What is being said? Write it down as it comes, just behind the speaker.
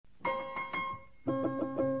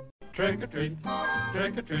Trick or treat,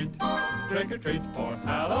 trick or treat, trick or treat for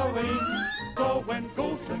Halloween. So when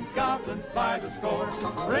ghosts and goblins by the score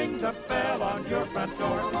ring the bell on your front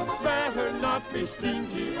door, better not be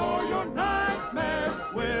stingy or your nightmares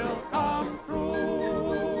will come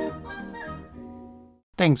true.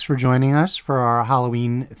 Thanks for joining us for our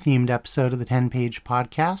Halloween-themed episode of the 10-Page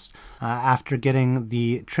Podcast. After getting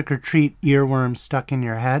the trick-or-treat earworm stuck in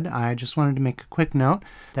your head, I just wanted to make a quick note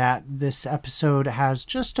that this episode has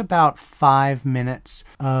just about 5 minutes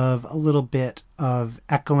of a little bit of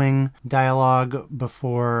echoing dialogue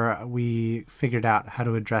before we figured out how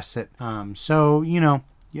to address it. So,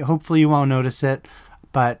 hopefully you won't notice it,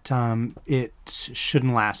 but it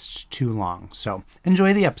shouldn't last too long. So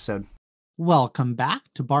enjoy the episode. Welcome back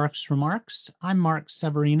to Barks Remarks. I'm Mark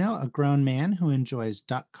Severino, a grown man who enjoys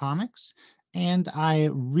duck comics, and I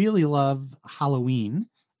really love Halloween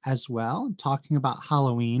as well, talking about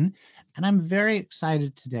Halloween. And I'm very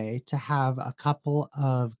excited today to have a couple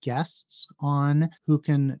of guests on who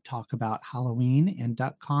can talk about Halloween and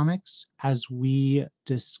duck comics as we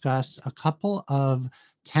discuss a couple of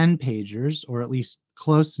 10-pagers, or at least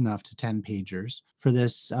close enough to 10-pagers, for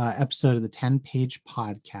this episode of the 10-Page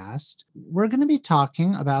Podcast. We're going to be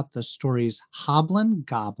talking about the stories Hobblin'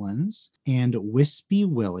 Goblins and Wispy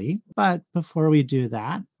Willie. But before we do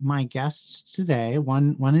that, my guests today,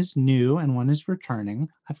 one is new and one is returning.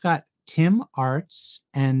 I've got Tim Arts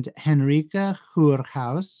and Henrika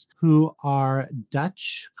Hoerhaus, who are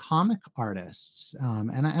Dutch comic artists.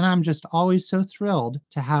 And I'm just always so thrilled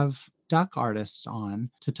to have duck artists on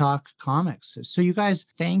to talk comics. So you guys,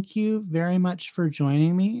 thank you very much for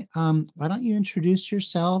joining me. Why don't you introduce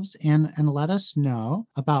yourselves and let us know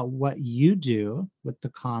about what you do with the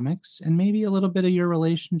comics and maybe a little bit of your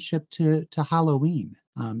relationship to Halloween.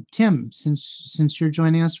 Tim, since you're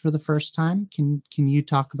joining us for the first time, can you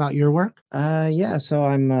talk about your work? So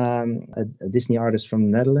I'm a Disney artist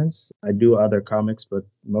from the Netherlands. I do other comics, but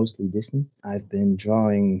mostly Disney. I've been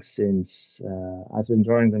drawing them since I think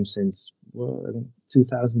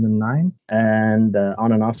 2009, and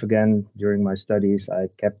on and off again during my studies, I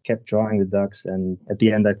kept drawing the ducks. And at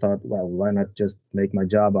the end, I thought, well, why not just make my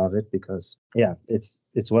job of it? Because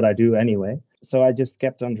it's what I do anyway. So I just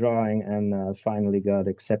kept on drawing and finally got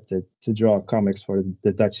accepted to draw comics for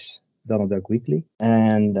the Dutch Donald Duck Weekly.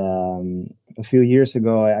 And a few years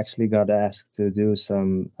ago, I actually got asked to do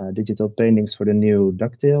some digital paintings for the new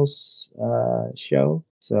DuckTales show.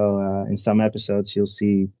 So in some episodes, you'll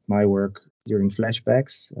see my work during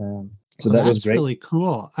flashbacks. So that was great. That's really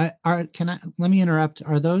cool. Let me interrupt.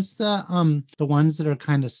 Are those the ones that are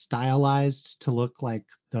kind of stylized to look like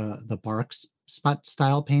the Barks spot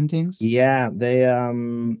style paintings? Yeah,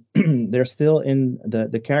 they're still in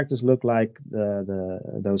the characters look like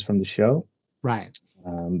those from the show. Right.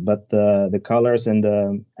 But the colors and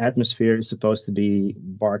the atmosphere is supposed to be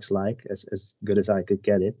Barks-like, as good as I could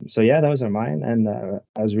get it. So yeah, those are mine, and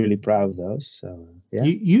I was really proud of those. So yeah,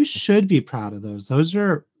 you should be proud of those. Those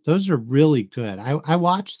are really good. I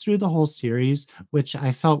watched through the whole series, which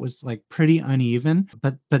I felt was like pretty uneven,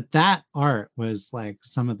 but that art was like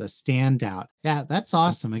some of the standout. Yeah, that's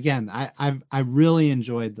awesome. Again, I really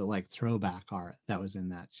enjoyed the like throwback art that was in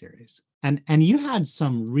that series. And you had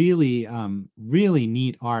some really really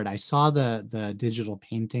neat art. I saw the digital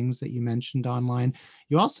paintings that you mentioned online.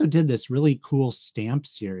 You also did this really cool stamp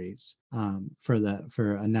series for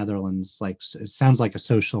a Netherlands, like it sounds like a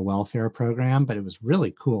social welfare program, but it was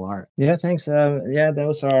really cool art. Yeah, thanks.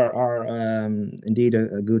 Those are indeed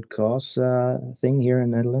a good cause thing here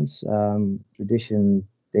in Netherlands. Tradition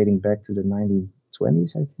dating back to the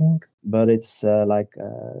 1920s, I think. But it's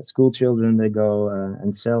school children, they go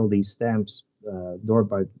and sell these stamps door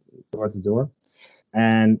to door.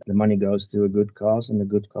 And the money goes to a good cause, and the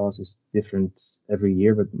good cause is different every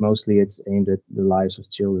year, but mostly it's aimed at the lives of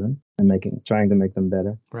children and trying to make them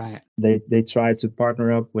better. Right. They try to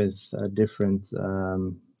partner up with different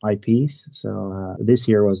IPs. So this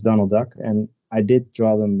year was Donald Duck, and I did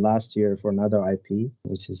draw them last year for another IP,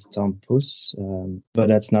 which is Tom Puss, but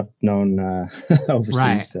that's not known overseas.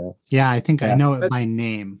 Right. So. Yeah, I think I know it by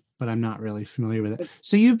name, but I'm not really familiar with it.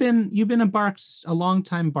 So you've been a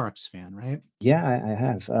longtime Barks fan, right? Yeah, I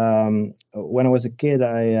have. When I was a kid,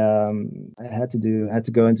 I had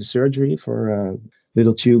to go into surgery for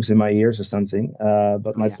little tubes in my ears or something.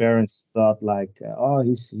 But my parents thought like,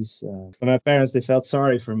 But my parents, they felt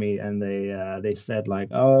sorry for me, and they said like,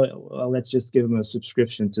 oh, well, let's just give him a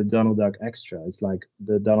subscription to Donald Duck Extra. It's like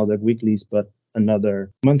the Donald Duck Weeklies, but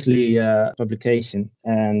another monthly publication.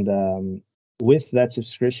 And with that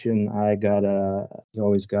subscription, you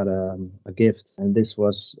always got a gift, and this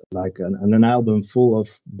was like an album full of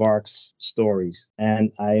Barks stories,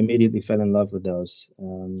 and I immediately fell in love with those.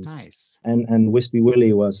 Nice. And Wispy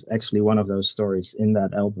Willie was actually one of those stories in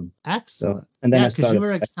that album. Excellent. So, and then yeah, I because you started.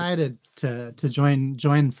 were excited to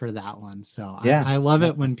join for that one. So Yeah. I love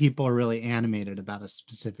it when people are really animated about a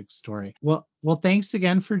specific story. Well, thanks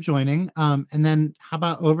again for joining. And then how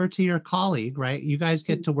about over to your colleague, right? You guys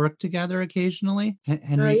get to work together occasionally,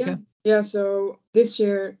 Henrika? Yeah, so this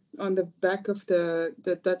year on the back of the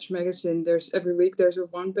Dutch magazine, every week there's a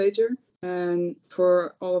one-pager. And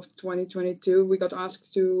for all of 2022, we got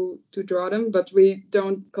asked to draw them, but we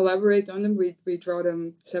don't collaborate on them. We draw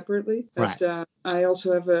them separately. Right. But I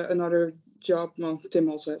also have another job. Well, Tim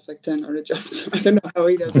also has like 10 other jobs. I don't know how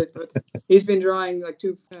he does it, but he's been drawing like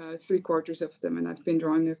 3/4 of them, and I've been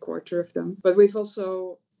drawing 1/4 of them. But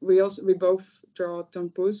we both draw Tom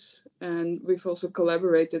Pouce, and we've also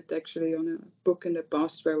collaborated actually on a book in the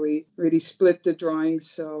past where we really split the drawings.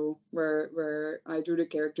 So where I drew the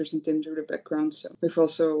characters and Tim drew the background. So we've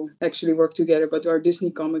also actually worked together, but our Disney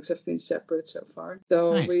comics have been separate so far.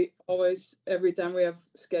 So Nice. we always, every time we have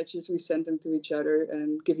sketches, we send them to each other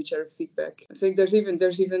and give each other feedback. I think there's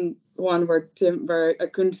even one where I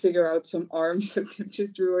couldn't figure out some arms, so Tim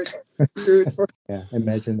just drew it for. Yeah,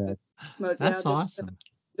 imagine that. But That's awesome.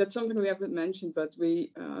 That's something we haven't mentioned, but we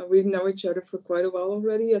know each other for quite a while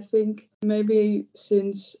already. I think maybe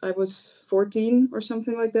since I was 14 or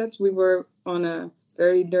something like that. We were on a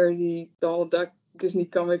very nerdy Donald Duck Disney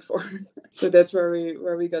comic forum. So that's where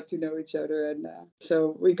we got to know each other, and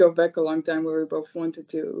so we go back a long time where we both wanted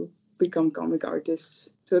to become comic artists.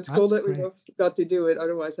 So it's cool that we both got to do it.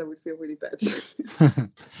 Otherwise, I would feel really bad.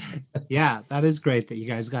 Yeah, that is great that you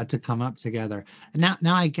guys got to come up together. And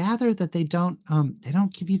now I gather that they don't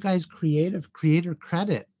give you guys creator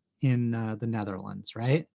credit in the Netherlands,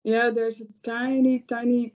 right? Yeah, there's a tiny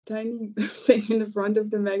thing in the front of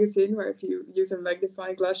the magazine where if you use a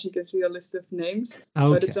magnifying glass, you can see a list of names. Okay.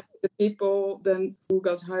 But it's only the people then who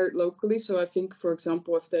got hired locally. So I think, for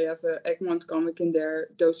example, if they have an Egmont comic in there,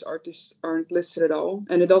 those artists aren't listed at all.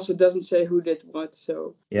 And it also doesn't say who did what.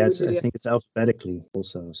 So yeah, I think it's alphabetically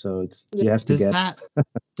also. So you have to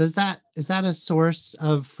is that a source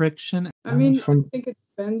of friction? I mean, I think it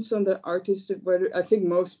depends on the artist. Whether I think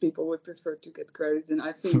most people would prefer to get credit, and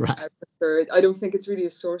I think I prefer it. I don't think it's really a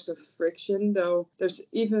source of friction, though. There's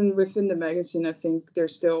even within the magazine, I think they're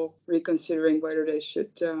still reconsidering whether they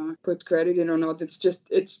should put credit in or not. It's just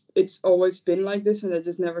it's always been like this, and I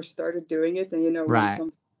just never started doing it. And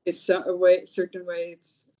when it's a certain way,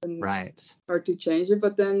 it's hard to change it.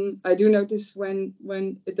 But then I do notice when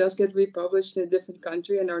it does get republished in a different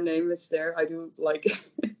country and our name is there, I do like it.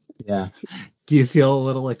 Yeah. Do you feel a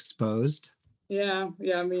little exposed? Yeah.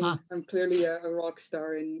 I mean, I'm clearly a rock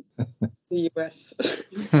star in the US.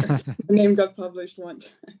 My name got published one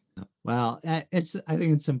time. Well, I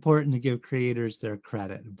think it's important to give creators their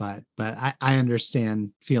credit, but I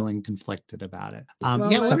understand feeling conflicted about it.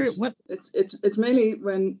 It's mainly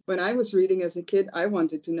when I was reading as a kid, I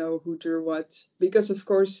wanted to know who drew what, because of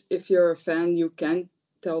course, if you're a fan, you can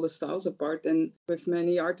tell the styles apart. And with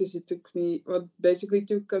many artists, it took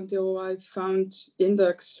until I found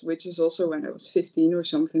Index, which is also when I was 15 or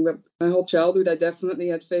something. But my whole childhood, I definitely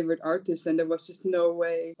had favorite artists, and there was just no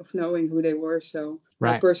way of knowing who they were. So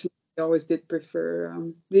I personally always did prefer.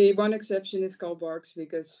 The one exception is Carl Barks,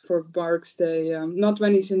 because for Barks, they not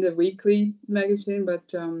when he's in the weekly magazine, but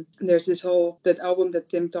there's that album that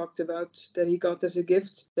Tim talked about that he got as a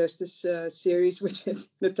gift. There's this series which is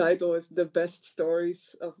the title is The Best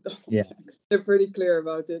Stories of the Ducks. They're pretty clear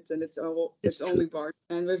about it, and it's only Barks.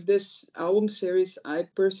 And with this album series, I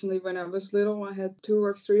personally, when I was little, I had 2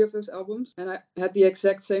 or 3 of those albums, and I had the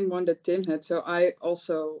exact same one that Tim had. So I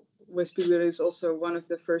also. Wispy Willie is also one of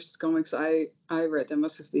the first comics I read. I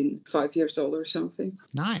must have been 5 years old or something.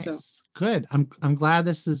 Nice. So. Good. I'm glad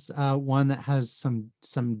this is one that has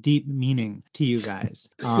some deep meaning to you guys.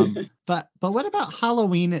 But what about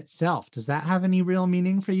Halloween itself? Does that have any real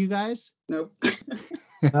meaning for you guys? Nope.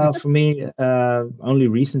 For me, only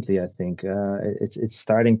recently, I think it's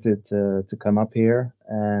starting to come up here,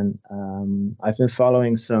 and I've been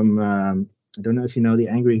following some. I don't know if you know the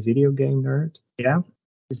Angry Video Game Nerd. Yeah.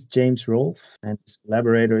 Is James Rolfe, and his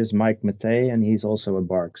collaborator is Mike Matei, and he's also a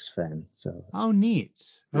Barks fan. So neat.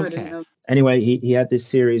 Okay. Anyway, he had this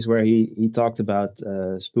series where he talked about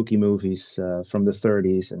spooky movies from the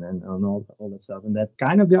 30s and all that stuff, and that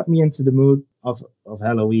kind of got me into the mood of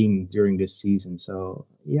Halloween during this season. So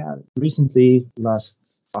yeah, recently,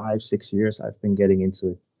 last 5-6 years, I've been getting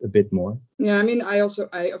into it. a bit more. Yeah, I mean, I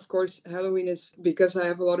of course, Halloween is because I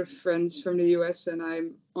have a lot of friends from the US and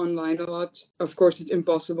I'm online a lot. Of course, it's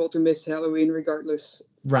impossible to miss Halloween regardless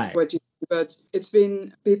Right. what you do. But it's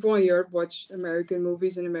been people in Europe watch American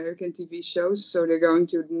movies and American TV shows, so they're going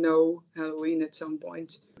to know Halloween at some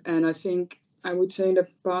point. And I think I would say in the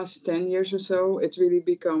past 10 years or so, it's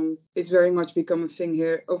very much become a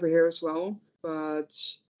thing over here as well. But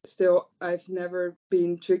still, I've never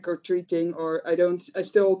been trick or treating, or I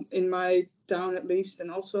still, in my town at least,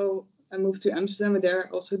 and also I moved to Amsterdam, and there I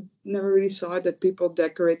also never really saw it that people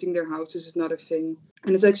decorating their houses is not a thing.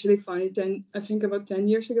 And it's actually funny, I think about 10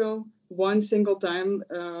 years ago, one single time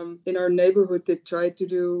in our neighborhood, they tried to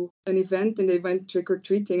do an event and they went trick or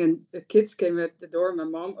treating, and the kids came at the door. My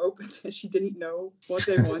mom opened and she didn't know what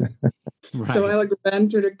they wanted. Right. So I ran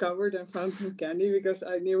to the cupboard and found some candy because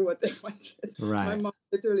I knew what they wanted. Right. My mom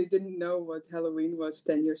literally didn't know what Halloween was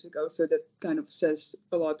 10 years ago. So that kind of says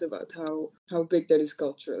a lot about how big that is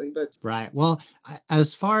culturally. But Right. Well,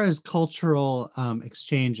 as far as cultural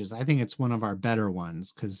exchanges, I think it's one of our better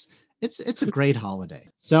ones because it's a great holiday.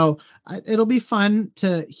 So it'll be fun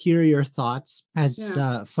to hear your thoughts as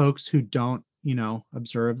folks who don't,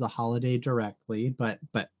 observe the holiday directly, but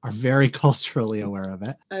are very culturally aware of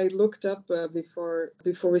it. I looked up before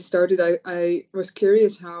we started. I was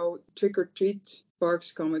curious how Trick or Treat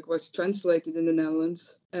Barks comic was translated in the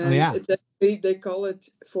Netherlands, and it's actually, they call it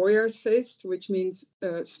Voorjaarsfeest, which means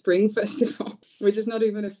spring festival, which is not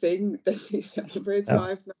even a thing that we celebrate. So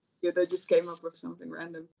I've no idea. They just came up with something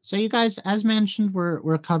random. So you guys, as mentioned,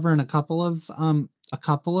 we're covering a couple of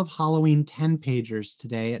Halloween 10-pagers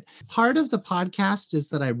today. Part of the podcast is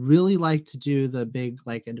that I really like to do the big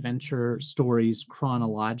adventure stories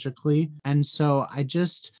chronologically. And so I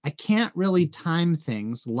can't really time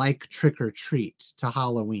things like Trick or Treat to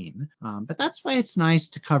Halloween. But that's why it's nice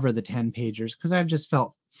to cover the 10-pagers, because I've just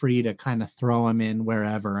felt free to kind of throw them in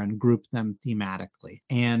wherever and group them thematically.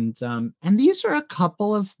 And these are a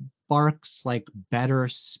couple of Barks better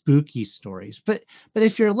spooky stories. But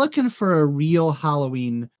if you're looking for a real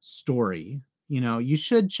Halloween story, you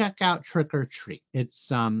should check out Trick or Treat. It's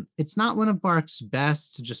not one of Barks'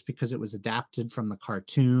 best just because it was adapted from the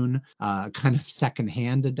cartoon, kind of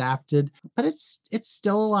secondhand adapted, but it's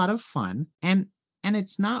still a lot of fun. And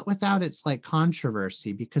it's not without its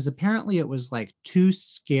controversy, because apparently it was too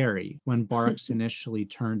scary when Barks initially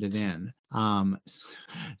turned it in.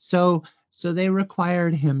 So they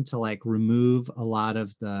required him to remove a lot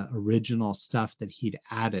of the original stuff that he'd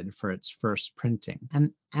added for its first printing.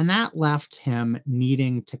 And that left him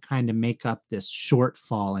needing to kind of make up this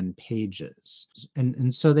shortfall in pages.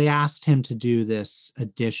 And so they asked him to do this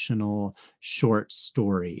additional short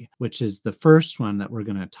story, which is the first one that we're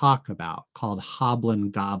going to talk about, called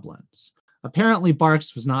Hoblin' Goblins. Apparently,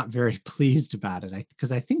 Barks was not very pleased about it,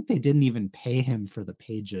 because I think they didn't even pay him for the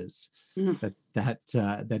pages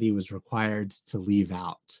that he was required to leave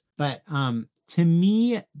out. But to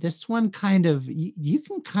me, this one kind of, you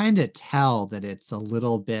can kind of tell that it's a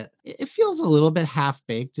little bit, it feels a little bit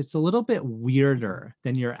half-baked. It's a little bit weirder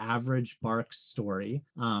than your average Barks story,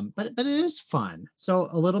 but it is fun. So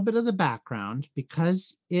a little bit of the background,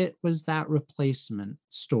 because it was that replacement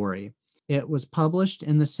story. It was published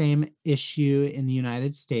in the same issue in the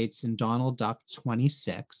United States in Donald Duck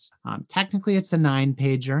 26. Technically, it's a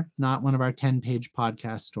 9-pager, not one of our 10-page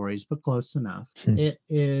podcast stories, but close enough.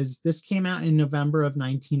 This came out in November of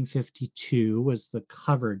 1952 was the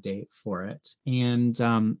cover date for it. And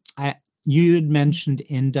you had mentioned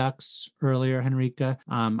Indux earlier, Henrika.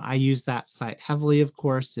 I use that site heavily, of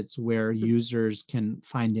course. It's where users can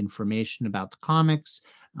find information about the comics,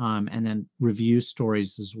 and then review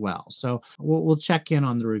stories as well. So we'll check in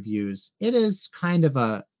on the reviews. It is kind of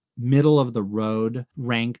a middle of the road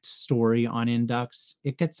ranked story on Indux.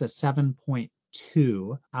 It gets a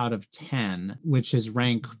 7.2 out of 10, which is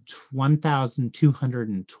ranked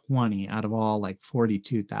 1,220 out of all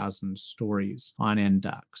 42,000 stories on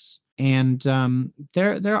Indux. And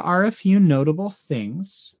there are a few notable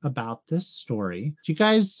things about this story. Do you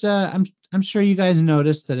guys? I'm sure you guys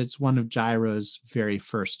noticed that it's one of Gyro's very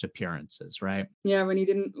first appearances, right? Yeah, when he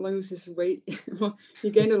didn't lose his weight, well, he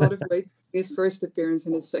gained a lot of weight in his first appearance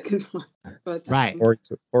and his second one. But right, or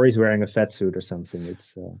he's wearing a fat suit or something.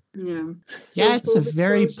 It's yeah. Yeah, it's a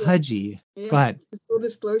very pudgy. Yeah, Go ahead. Full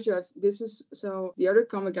disclosure, the other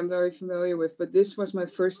comic I'm very familiar with, but this was my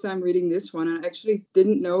first time reading this one, and I actually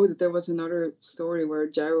didn't know that there was another story where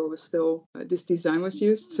Gyro was still, this design was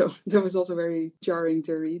used, so that was also very jarring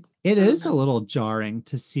to read. It is a little jarring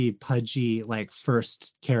to see pudgy,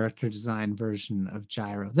 first character design version of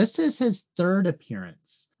Gyro. This is his third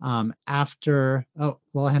appearance after,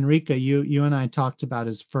 Well, Henrika, you and I talked about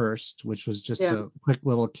his first, which was just Yeah. a quick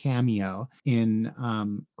little cameo in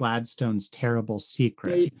Gladstone's Terrible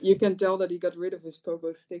Secret. You can tell that he got rid of his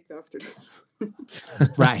pogo stick after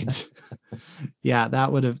that. Right. Yeah,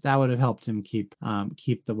 that would have helped him keep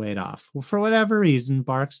the weight off. Well, for whatever reason,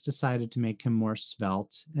 Barks decided to make him more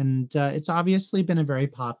svelte, and it's obviously been a very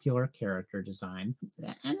popular character design.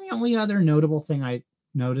 And the only other notable thing I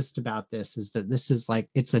noticed about this is that this is like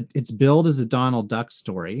it's billed as a Donald Duck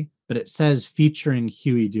story, but it says featuring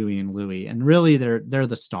Huey, Dewey, and Louie, and really they're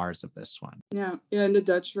the stars of this one. Yeah. In the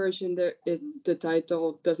Dutch version, the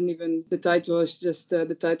title doesn't even. The title is just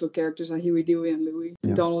the title characters are Huey, Dewey, and Louie.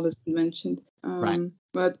 Yeah. Donald isn't mentioned. Right.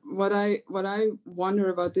 But what I wonder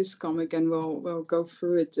about this comic, and we'll go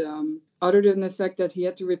through it. Other than the fact that he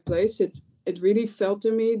had to replace it. It really felt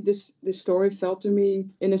to me, this story felt to me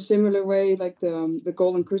in a similar way, like the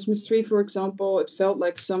Golden Christmas Tree, for example. It felt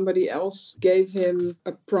like somebody else gave him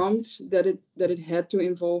a prompt that it had to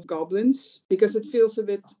involve goblins, because it feels a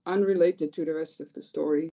bit unrelated to the rest of the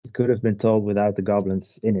story. It could have been told without the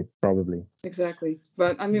goblins in it, probably. Exactly.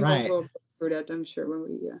 But I mean, Right. we'll go through that, I'm sure, when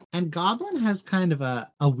we... And goblin has kind of a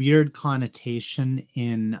weird connotation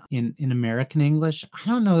in American English. I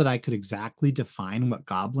don't know that I could exactly define what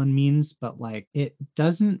goblin means, but like it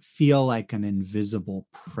doesn't feel like an invisible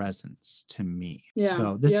presence to me. Yeah,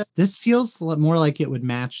 So yeah. this feels more like it would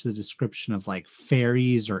match the description of like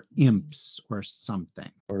fairies or imps or something.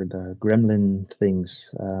 Or the gremlin things.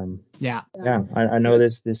 Yeah. Yeah, I know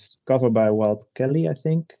this cover by Walt Kelly, I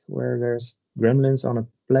think, where there's gremlins on a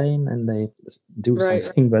plane and they do Right.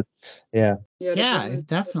 something, but yeah. Yeah, it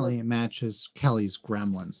definitely matches Kelly's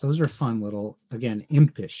Gremlins. Those are fun little, again,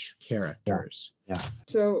 impish characters. Yeah.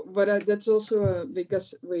 So, but that's also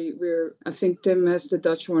because we're. I think Tim has the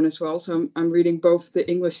Dutch one as well. So I'm reading both the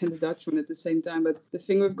English and the Dutch one at the same time. But the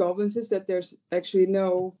thing with goblins is that there's actually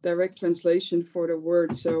no direct translation for the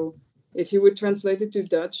word. So if you would translate it to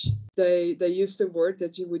Dutch, they use the word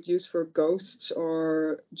that you would use for ghosts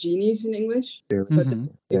or genies in English. But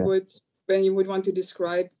it would. When you would want to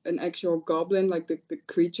describe an actual goblin, like the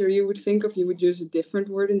creature you would think of, you would use a different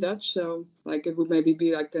word in Dutch. So like it would maybe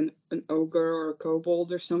be like an ogre or a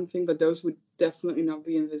kobold or something, but those would definitely not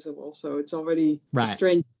be invisible. So it's already a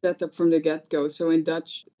strange setup from the get-go. So in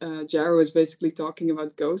Dutch, Gyro is basically talking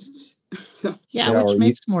about ghosts. So yeah, which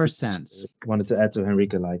makes more sense. Wanted to add to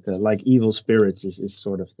Henrika, like evil spirits is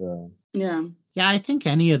sort of the... Yeah, I think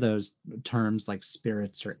any of those terms like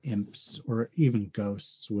spirits or imps or even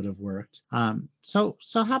ghosts would have worked. So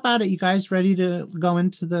how about it? You guys ready to go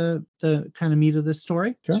into the kind of meat of the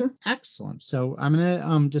story? Sure. Excellent. So I'm going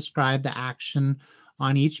to describe the action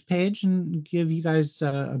on each page and give you guys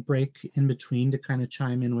a break in between to kind of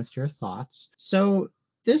chime in with your thoughts. So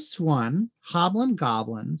this one, Hobblin'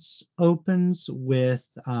 Goblins, opens with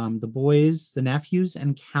the boys, the nephews,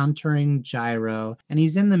 encountering Gyro, and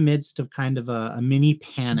he's in the midst of kind of a mini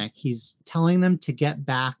panic. He's telling them to get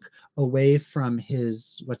back away from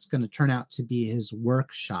his, what's going to turn out to be his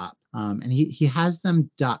workshop. And he has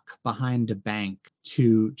them duck behind a bank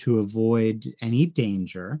to avoid any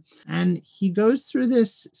danger. And he goes through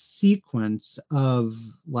this sequence of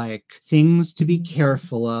like things to be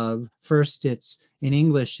careful of. First, in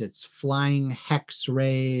English, it's flying hex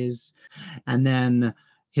rays, and then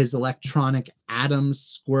his electronic atom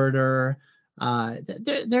squirter.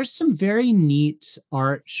 There's some very neat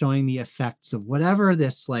art showing the effects of whatever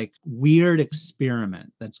this like weird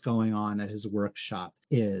experiment that's going on at his workshop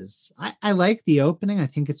is. I like the opening. I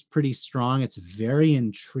think it's pretty strong. It's very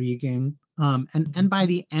intriguing. And by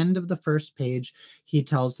the end of the first page, he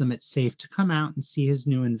tells them it's safe to come out and see his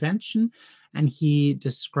new invention. And he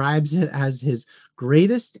describes it as his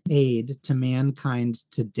greatest aid to mankind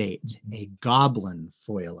to date, a goblin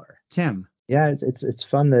foiler. Tim. Yeah, it's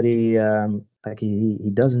fun that he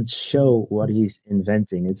doesn't show what he's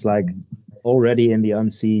inventing. It's like already in the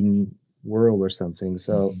unseen world or something.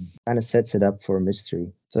 So kind of sets it up for a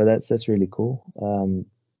mystery. So that's really cool.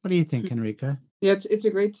 What do you think, Henrika? Yeah, it's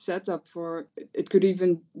a great setup for. It could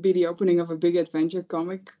even be the opening of a big adventure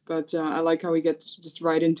comic. But I like how he gets just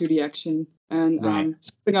right into the action. And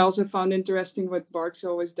something I also found interesting what Barks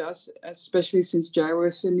always does, especially since Gyro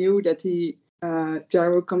is so new, that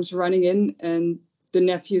Gyro comes running in and the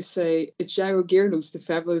nephews say, "It's Gyro Gearloose, the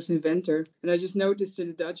fabulous inventor." And I just noticed in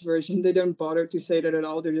the Dutch version, they don't bother to say that at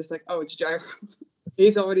all. They're just like, "Oh, it's Gyro."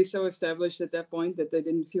 He's already so established at that point that they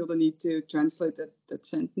didn't feel the need to translate that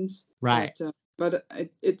sentence. Right. But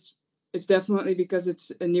it's definitely because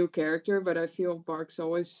it's a new character, but I feel Barks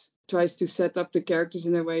always tries to set up the characters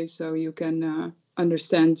in a way so you can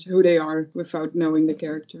understand who they are without knowing the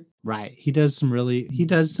character. Right. He does some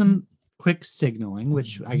quick signaling,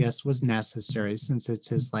 which I guess was necessary since it's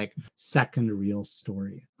his like second real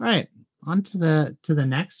story. All right, on to the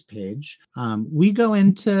next page. We go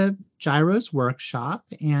into Gyro's workshop,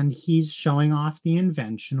 and he's showing off the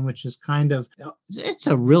invention, which is kind of, it's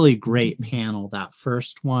a really great panel, that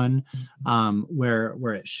first one,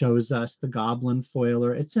 where it shows us the goblin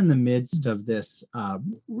foiler. It's in the midst of this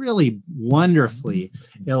really wonderfully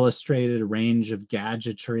illustrated range of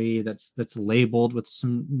gadgetry that's labeled with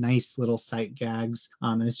some nice little sight gags,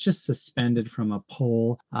 and it's just suspended from a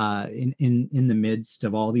pole in the midst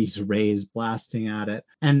of all these rays blasting at it.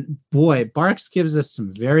 And boy, Barks gives us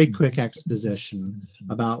some very quick exposition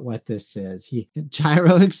about what this is.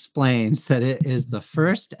 Gyro explains that it is the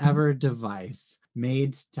first ever device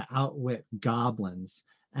made to outwit goblins.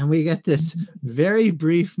 And we get this very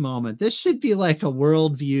brief moment. This should be like a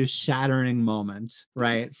worldview shattering moment,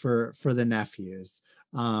 right, for the nephews.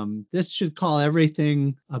 This should call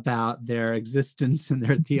everything about their existence and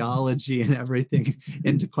their theology and everything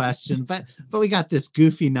into question. But we got this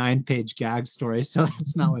goofy 9-page gag story, so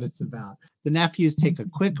that's not what it's about. The nephews take a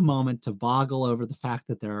quick moment to boggle over the fact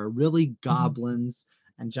that there are really goblins,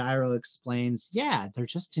 and Gyro explains, yeah, they're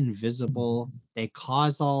just invisible. They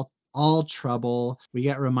cause all trouble. We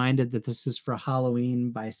get reminded that this is for Halloween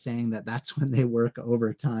by saying that that's when they work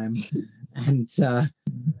overtime. And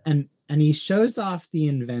he shows off the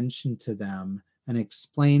invention to them and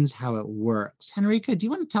explains how it works. Henrika, do you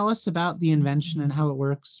want to tell us about the invention and how it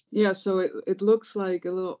works? Yeah, so it looks like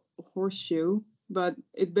a little horseshoe, but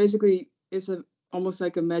it basically is almost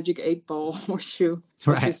like a magic 8-ball horseshoe.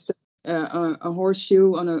 Right. Just a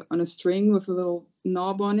horseshoe on a string with a little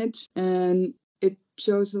knob on it, and it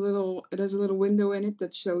has a little window in it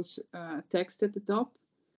that shows text at the top,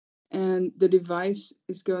 and the device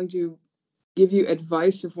is going to give you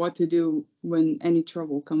advice of what to do when any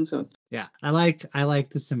trouble comes up. Yeah, I like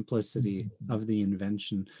the simplicity of the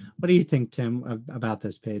invention. What do you think, Tim, about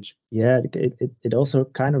this page? Yeah, it also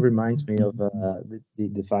kind of reminds me of the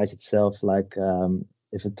device itself, like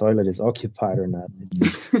if a toilet is occupied or not.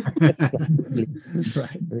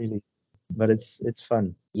 Really, but it's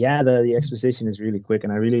fun. Yeah, the exposition is really quick,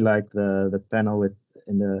 and I really like the panel at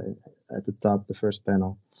the top, the first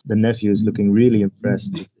panel. The nephew is looking really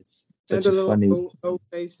impressed. It's such a funny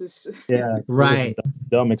faces. Yeah, right.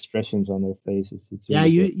 Dumb expressions on their faces. It's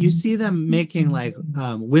really you see them making like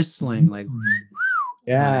whistling, like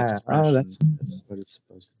yeah. Oh, that's what it's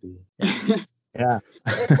supposed to be. Yeah.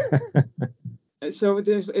 So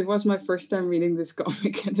it was my first time reading this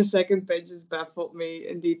comic, and the second page just baffled me.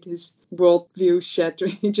 Indeed, his worldview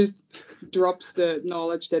shattering. He just drops the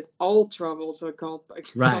knowledge that all troubles are caused by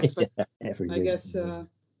right. I guess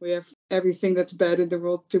we have everything that's bad in the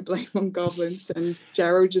world to blame on goblins, and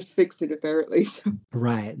Gyro just fixed it apparently. So.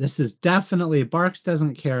 Right. This is definitely, Barks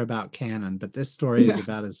doesn't care about canon, but this story is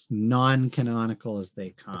about as non-canonical as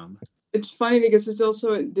they come. It's funny because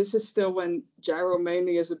this is still when Gyro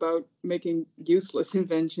mainly is about making useless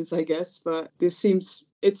inventions, I guess. But it seems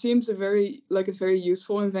a very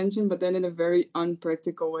useful invention, but then in a very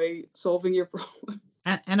unpractical way, solving your problem.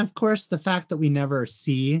 And of course, the fact that we never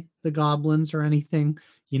see the goblins or anything,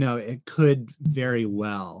 it could very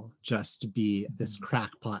well just be this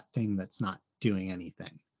crackpot thing that's not doing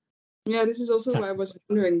anything. Yeah, this is also why I was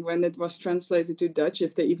wondering when it was translated to Dutch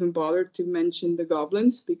if they even bothered to mention the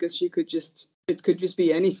goblins, because it could just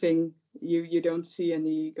be anything. You don't see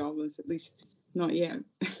any goblins, at least not yet.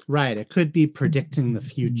 Right. It could be predicting the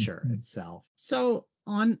future itself. So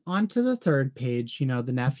on to the third page, the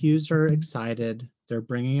nephews are excited. They're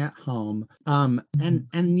bringing it home. And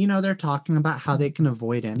they're talking about how they can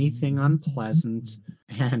avoid anything unpleasant.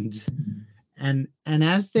 And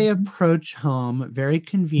as they approach home, very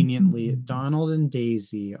conveniently, Donald and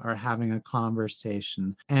Daisy are having a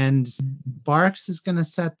conversation. And Barks is going to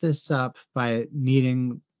set this up by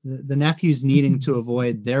the nephews needing to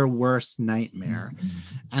avoid their worst nightmare.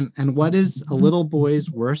 And what is a little boy's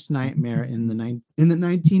worst nightmare in the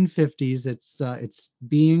 1950s? It's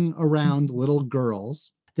being around little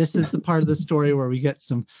girls. This is the part of the story where we get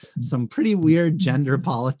some pretty weird gender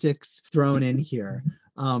politics thrown in here.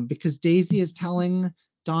 Because Daisy is telling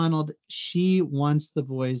Donald she wants the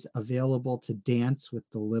boys available to dance with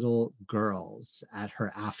the little girls at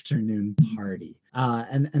her afternoon party.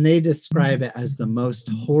 And they describe it as the most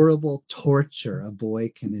horrible torture a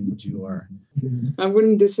boy can endure. I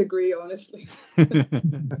wouldn't disagree, honestly.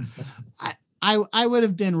 I would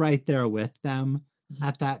have been right there with them.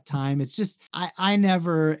 at that time. It's just I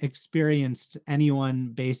never experienced anyone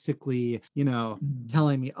basically,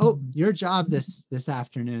 telling me, "Oh, your job this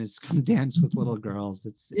afternoon is to come dance with little girls."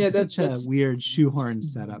 It's such a weird shoehorn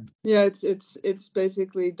setup. Yeah, it's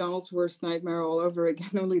basically Donald's worst nightmare all over again.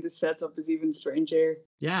 Only the setup is even stranger.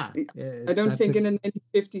 Yeah, I don't think in the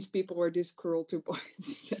 1950s people were this cruel to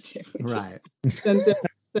boys. That's it. Right. Send them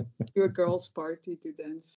to a girls' party to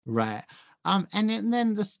dance. Right. And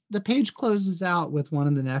then the page closes out with one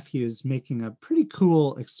of the nephews making a pretty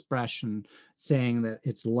cool expression, saying that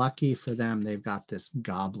it's lucky for them they've got this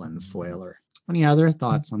goblin foiler. Any other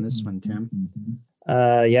thoughts on this one, Tim?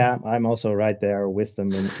 Yeah, I'm also right there with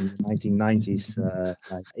them in the 1990s.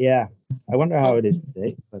 I wonder how it is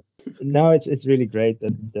today, but no, it's really great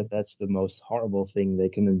that's the most horrible thing they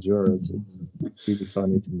can endure. It's really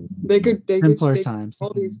funny to me. They could Simpler times.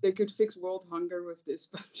 All these, they could fix world hunger with this,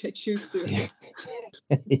 but they choose to. Yeah.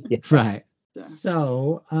 Right. Yeah.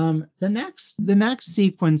 So the next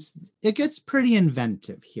sequence, it gets pretty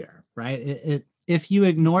inventive here, right? If you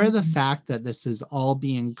ignore the fact that this is all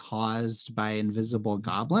being caused by invisible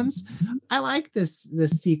goblins, I like this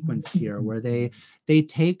sequence here where they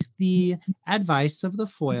take the advice of the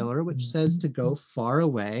foiler, which says to go far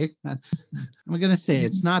away. I'm going to say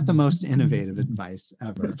it's not the most innovative advice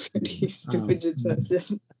ever. It's pretty stupid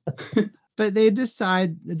advice. But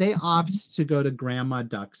they opt to go to Grandma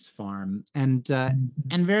Duck's farm, and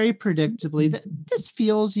very predictably, this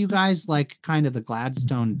feels, you guys, like kind of the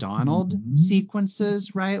Gladstone Donald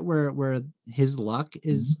sequences, right? Where his luck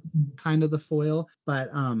is kind of the foil, but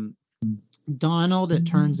Donald, it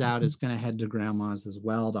turns out, is going to head to Grandma's as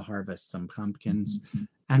well to harvest some pumpkins.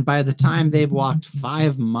 And by the time they've walked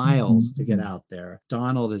 5 miles to get out there,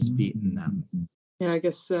 Donald has beaten them. Yeah, I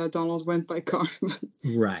guess Donald went by car.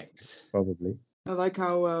 Right. Probably. I like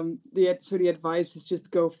how the advice is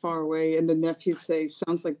just go far away, and the nephew says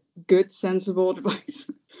sounds like good, sensible advice,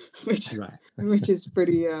 which is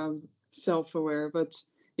pretty self-aware. But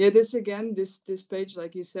yeah, this page,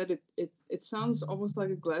 like you said, it sounds almost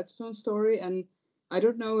like a Gladstone story, and I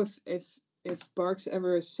don't know if Barks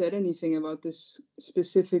ever said anything about this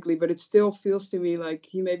specifically, but it still feels to me like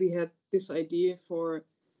he maybe had this idea for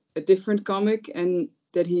a different comic, and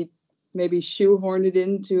that he maybe shoehorned it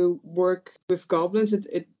in to work with goblins.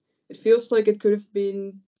 It feels like it could have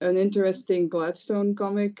been an interesting Gladstone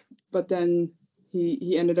comic, but then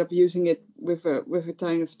he ended up using it with a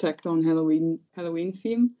kind of tacked on Halloween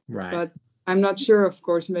theme. Right. But I'm not sure. Of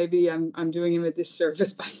course, maybe I'm doing him a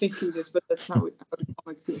disservice by thinking this, but that's how the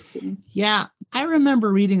comic feels to me. Yeah, I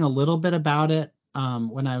remember reading a little bit about it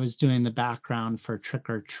when I was doing the background for Trick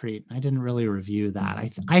or Treat. I didn't really review that.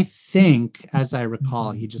 I think, as I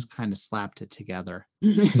recall, he just kind of slapped it together,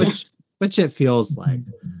 which it feels like.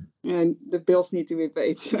 And the bills need to be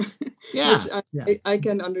paid. Yeah, I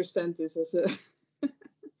can understand this as a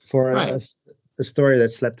for a story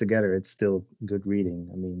that's slapped together. It's still good reading.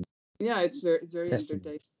 I mean, yeah, it's very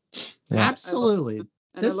entertaining. Yeah. Absolutely.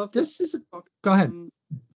 Go ahead.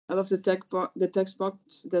 I love the text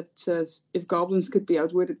box that says, if goblins could be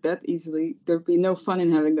outwitted that easily, there'd be no fun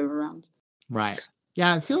in having them around. Right.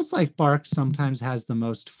 Yeah, it feels like Barks sometimes has the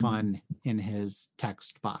most fun in his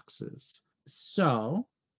text boxes. So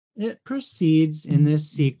it proceeds in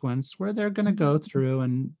this sequence where they're going to go through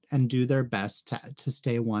and do their best to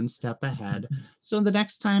stay one step ahead. So the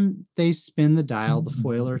next time they spin the dial, the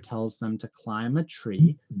foiler tells them to climb a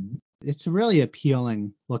tree. It's a really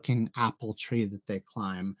appealing looking apple tree that they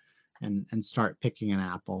climb and start picking an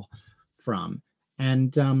apple from.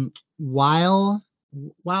 And while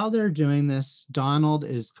they're doing this, Donald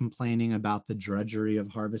is complaining about the drudgery of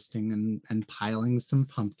harvesting and piling some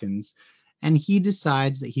pumpkins. And he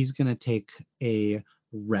decides that he's going to take a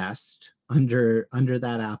rest under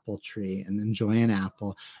that apple tree and enjoy an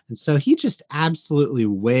apple. And so he just absolutely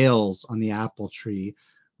wails on the apple tree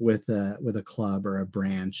with a club or a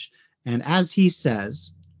branch. And as he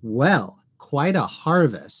says, well, quite a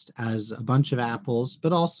harvest, as a bunch of apples,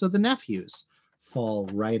 but also the nephews, fall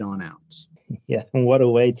right on out. Yeah, and what a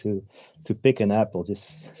way to pick an apple,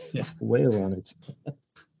 just wail on it.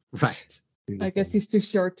 Right. I guess he's too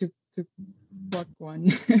short to pluck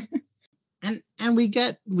one. and we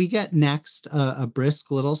get next a brisk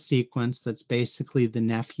little sequence that's basically the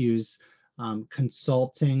nephews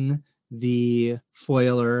consulting the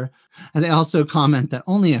foiler, and they also comment that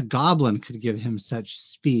only a goblin could give him such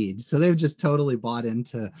speed. So they've just totally bought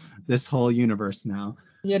into this whole universe now.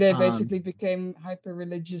 Yeah, they Um, basically became hyper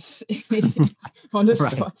religious on the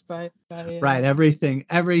Right. spot by Right. Everything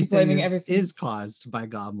blaming everything. is caused by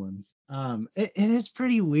goblins. It is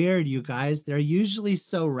pretty weird, you guys. They're usually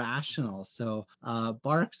so rational. So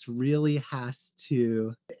Barks really has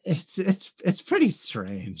to it's pretty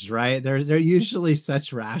strange, right? They're usually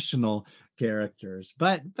such rational characters.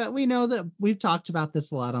 But we know that we've talked about this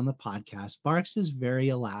a lot on the podcast. Barks is very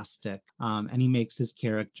elastic, and he makes his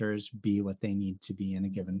characters be what they need to be in a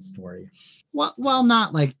given story. Well,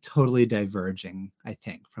 not like totally diverging, I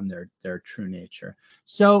think, from their true nature.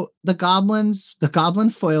 So the goblin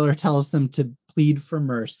foiler tells them to plead for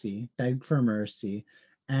mercy, beg for mercy,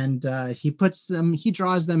 and he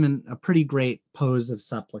draws them in a pretty great pose of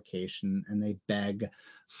supplication, and they beg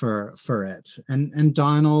for it. And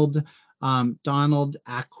Donald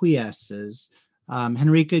acquiesces.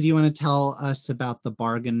 Henrika, do you want to tell us about the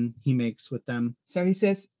bargain he makes with them? So he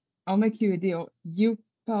says, "I'll make you a deal. You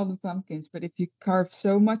pile the pumpkins, but if you carve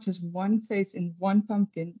so much as one face in one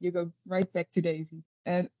pumpkin, you go right back to Daisy."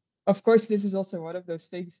 And of course, this is also one of those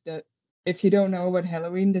things that, if you don't know about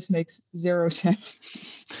Halloween, this makes zero sense.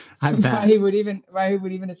 I bet. why he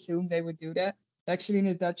would even assume they would do that. Actually, in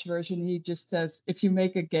the Dutch version, he just says, "If you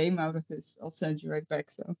make a game out of this, I'll send you right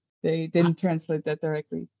back." So they didn't translate that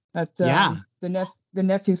directly. But Yeah. the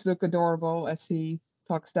nephews look adorable as he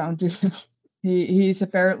talks down to them. He's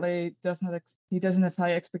apparently he doesn't have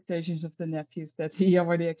high expectations of the nephews, that he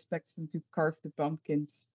already expects them to carve the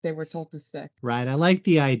pumpkins they were told to stack. Right. I like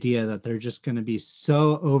the idea that they're just going to be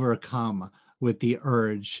so overcome with the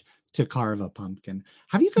urge to carve a pumpkin.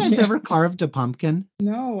 Have you guys ever carved a pumpkin?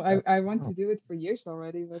 No, I want to do it for years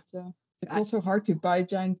already, but it's also hard to buy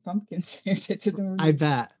giant pumpkins here to I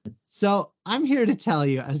bet. So I'm here to tell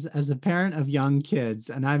you, as a parent of young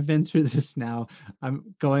kids, and I've been through this now.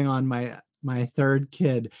 I'm going on my third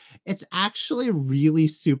kid. It's actually really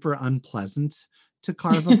super unpleasant to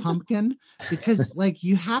carve a pumpkin because like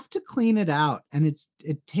you have to clean it out, and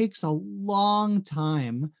it takes a long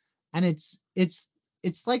time, and it's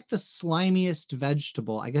like the slimiest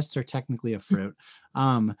vegetable. I guess they're technically a fruit.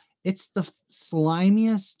 It's the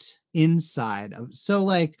slimiest inside of, so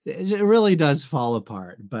like it really does fall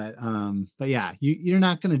apart. But yeah, you're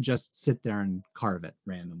not going to just sit there and carve it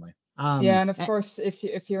randomly. Yeah, and of course,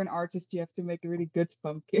 if you're an artist, you have to make a really good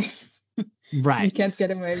pumpkin. Right. You can't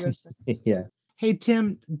get away with it. Yeah. Hey,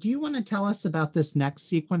 Tim, do you want to tell us about this next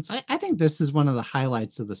sequence? I think this is one of the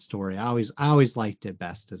highlights of the story. I always liked it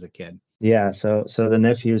best as a kid. Yeah, so the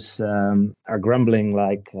nephews are grumbling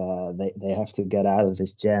like they have to get out of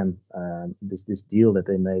this jam, this deal that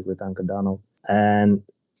they made with Uncle Donald, and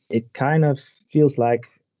it kind of feels like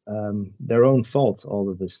their own fault, all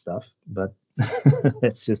of this stuff. But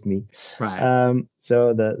that's just me. Right.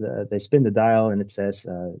 So they spin the dial and it says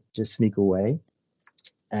just sneak away,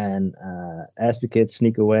 and as the kids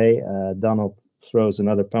sneak away, Donald throws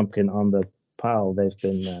another pumpkin on the pile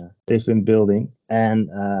they've been building,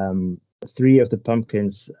 and 3 of the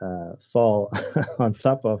pumpkins fall on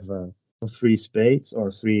top of 3 spades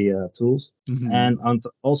or 3 tools, Mhm. and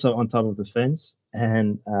also on top of the fence.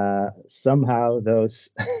 And somehow those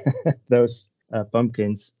those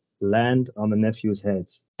pumpkins land on the nephews'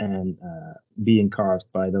 heads and being carved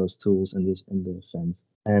by those tools in the fence.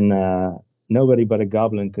 And nobody but a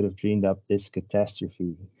goblin could have dreamed up this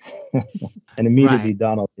catastrophe. And immediately Right.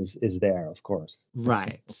 Donald is there, of course.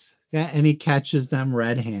 Right. Yeah, and he catches them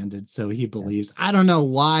red-handed, so he believes. I don't know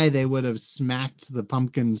why they would have smacked the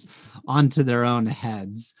pumpkins onto their own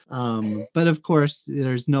heads. But of course,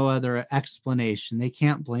 there's no other explanation. They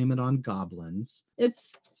can't blame it on goblins.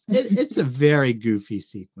 It's a very goofy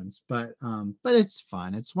sequence, but it's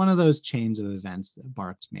fun. It's one of those chains of events that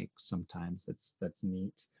Barks makes sometimes. That's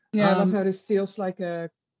neat. Yeah, I love how this feels like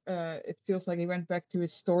it feels like he went back to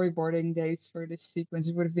his storyboarding days for this sequence.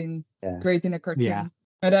 It would have been great in a cartoon. Yeah.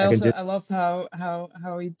 But I love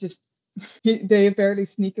how he just they apparently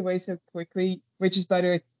sneak away so quickly, which is, by the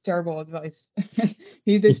way, terrible advice.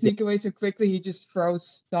 They sneak away so quickly. He just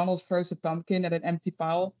Donald throws a pumpkin at an empty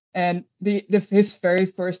pile, and his very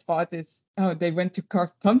first thought is, "Oh, they went to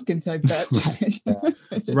carve pumpkins, I bet."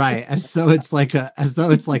 Right, as though it's like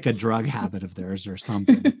a drug habit of theirs or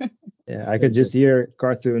something. Yeah, I could just hear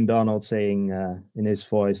cartoon Donald saying in his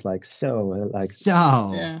voice, like, so.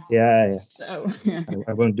 Yeah. So,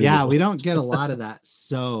 I won't do Yeah, we don't get a lot of that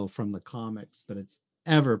so from the comics, but it's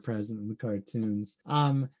ever present in the cartoons.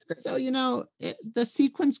 So, the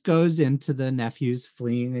sequence goes into the nephews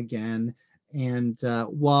fleeing again. And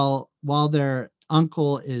while their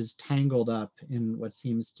uncle is tangled up in what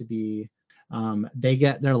seems to be, they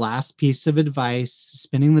get their last piece of advice,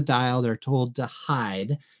 spinning the dial. They're told to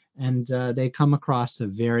hide. and they come across a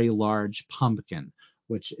very large pumpkin,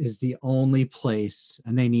 which is the only place,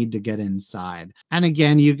 and they need to get inside. And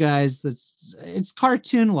again, you guys, it's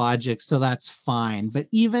cartoon logic, so that's fine. But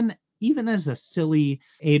even as a silly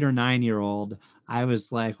 8 or 9-year-old, I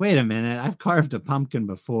was like, wait a minute, I've carved a pumpkin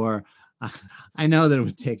before. I know that it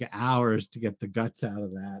would take hours to get the guts out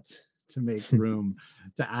of that to make room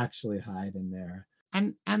to actually hide in there.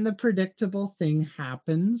 And the predictable thing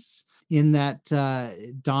happens in that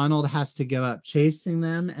Donald has to go out chasing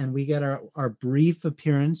them, and we get our brief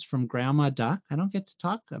appearance from Grandma Duck. I don't get to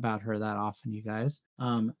talk about her that often, you guys.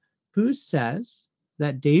 Who says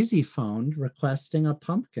that Daisy phoned requesting a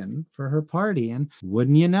pumpkin for her party, and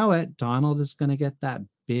wouldn't you know it, Donald is going to get that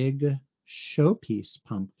big showpiece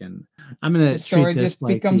pumpkin. I'm going to treat story this just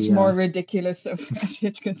like becomes more ridiculous as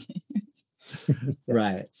it continues.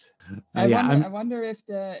 Right. I wonder if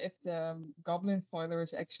the goblin foiler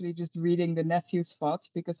is actually just reading the nephew's thoughts,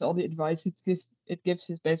 because all the advice it gives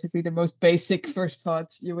is basically the most basic first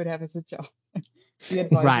thought you would have as a child. The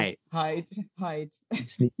advice is hide.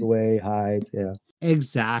 Sneak away, hide. Yeah.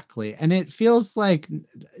 Exactly. And it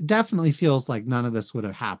definitely feels like none of this would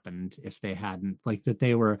have happened if they hadn't, like that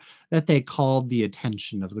they called the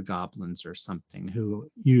attention of the goblins or something, who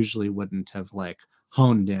usually wouldn't have like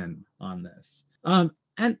honed in on this.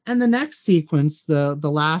 And the next sequence, the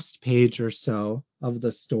last page or so of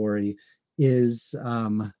the story, is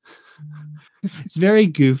it's very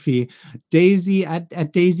goofy. Daisy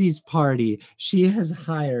at Daisy's party, she has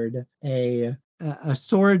hired a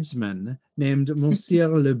swordsman named Monsieur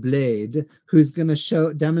Le Blade, who's going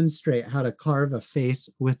to demonstrate how to carve a face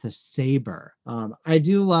with a saber. I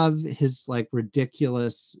do love his like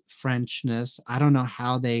ridiculous Frenchness. I don't know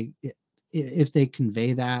how if they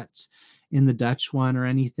convey that in the Dutch one or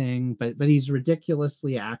anything, but he's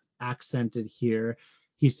ridiculously accented here.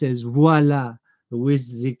 He says, "Voila,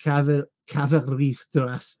 with the cavalry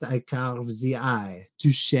thrust I carve the eye,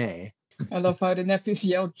 touché." I love how the nephews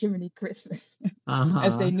yell "Jiminy Christmas"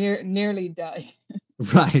 as they nearly die.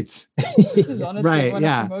 Right. This is honestly one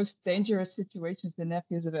of the most dangerous situations the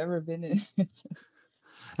nephews have ever been in.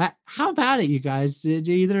 How about it, you guys? Did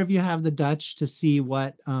either of you have the Dutch to see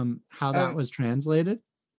what how that was translated?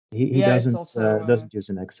 He doesn't use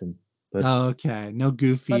an accent. But okay, no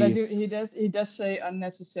goofy. But he does say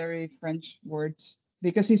unnecessary French words,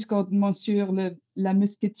 because he's called Monsieur la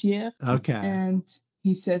Musquetière. Okay. And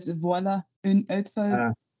he says, "Voilà, une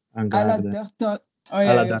uitval à la darte." Oh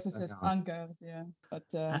yeah, he also says "en garde." Yeah,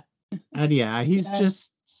 but and yeah, he's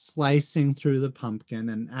just slicing through the pumpkin,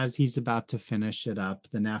 and as he's about to finish it up,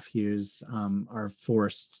 the nephews are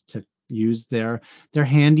forced to use their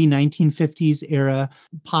handy 1950s era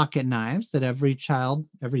pocket knives that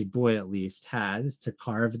every boy at least, had to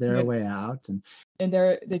carve their way out, and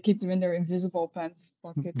they keep them in their invisible pants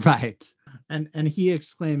pocket. Right. And he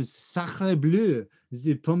exclaims, "Sacre bleu,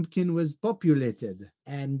 the pumpkin was populated."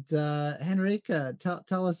 And Henrika,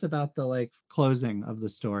 tell us about the like closing of the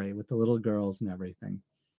story with the little girls and everything.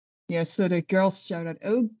 Yeah, so the girls shout out,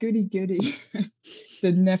 "Oh, goody, goody."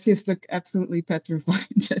 The nephews look absolutely petrified.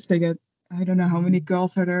 Just they get, I don't know how many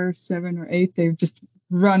girls are there, 7 or 8. They just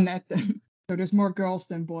run at them. So there's more girls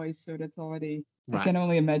than boys. So that's already, I can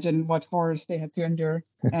only imagine what horrors they had to endure.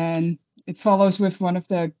 And it follows with one of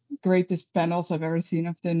the greatest panels I've ever seen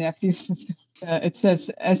of the nephews. It says,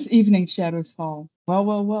 "As evening shadows fall."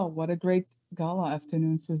 Well, what a great gala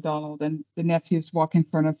afternoon, says Donald. And the nephews walk in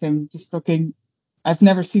front of him, just looking, I've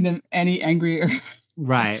never seen them any angrier.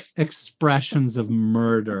 Right. Expressions of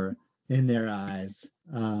murder in their eyes.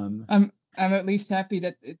 I'm at least happy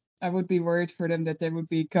that I would be worried for them that they would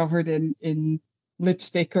be covered in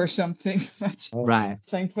lipstick or something. But right.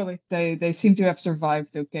 Thankfully, they seem to have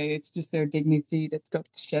survived okay. It's just their dignity that got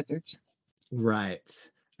shattered. Right.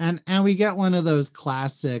 And we get one of those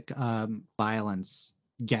classic violence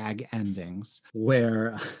gag endings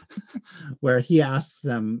where he asks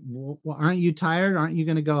them, "Well, aren't you tired? Aren't you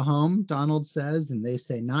going to go home?" Donald says, and they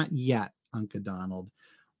say, "Not yet, Uncle Donald.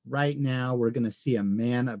 Right now, we're going to see a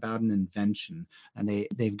man about an invention." And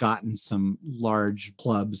they've gotten some large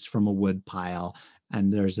clubs from a wood pile,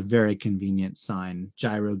 and there's a very convenient sign,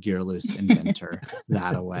 "Gyro Gearloose Inventor,"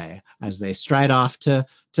 that away, as they stride off to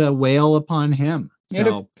wail upon him. Yeah,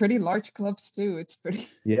 they're pretty large clubs too. It's pretty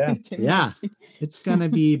yeah. It's gonna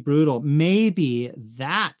be brutal. Maybe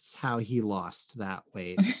that's how he lost that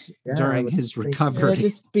weight during his recovery. Yeah,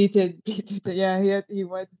 just beat it. Yeah,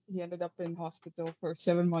 he ended up in hospital for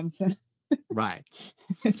 7 months. Right.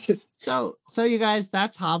 It's just so you guys,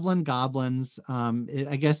 that's Hoblin Goblins.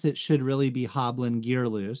 I guess it should really be Hoblin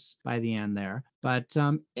Gearloose by the end there, but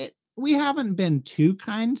we haven't been too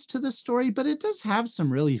kind to the story, but it does have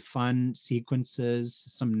some really fun sequences,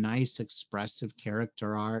 some nice expressive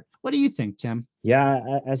character art. What do you think, Tim? Yeah,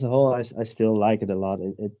 as a whole, I still like it a lot.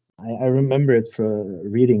 I remember it for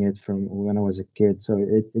reading it from when I was a kid, so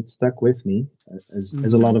it stuck with me as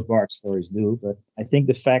a lot of Bart stories do. But I think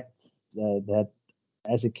the fact that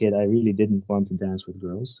as a kid I really didn't want to dance with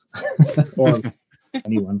girls or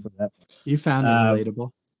anyone for that. You found it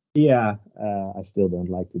relatable. Yeah, I still don't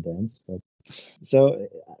like to dance, but so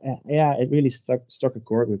yeah, it really struck a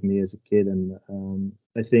chord with me as a kid, and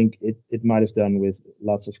I think it might have done with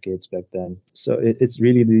lots of kids back then. So it's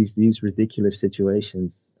really these ridiculous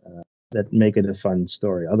situations that make it a fun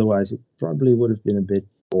story. Otherwise, it probably would have been a bit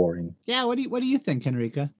boring. Yeah, what do you think,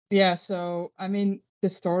 Henrika? Yeah, so I mean, the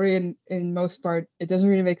story in most part, it doesn't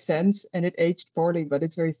really make sense, and it aged poorly, but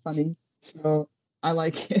it's very funny. So I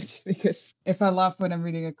like it because if I laugh when I'm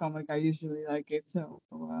reading a comic, I usually like it. So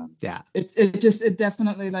yeah, it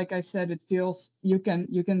definitely, like I said, it feels you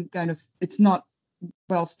can kind of, it's not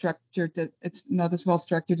well structured. It's not as well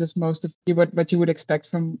structured as most of what you would expect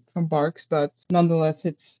from Barks, but nonetheless,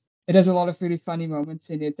 it has a lot of really funny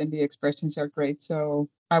moments in it, and the expressions are great. So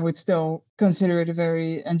I would still consider it a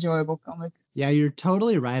very enjoyable comic. Yeah, you're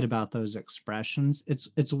totally right about those expressions.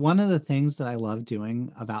 It's one of the things that I love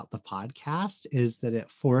doing about the podcast is that it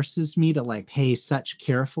forces me to like pay such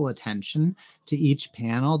careful attention to each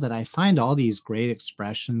panel that I find all these great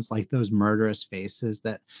expressions, like those murderous faces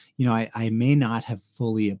that, you know, I may not have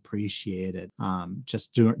fully appreciated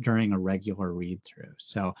just during a regular read through.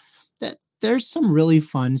 So that there's some really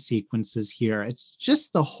fun sequences here. It's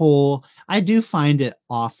just I do find it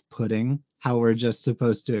off-putting how we're just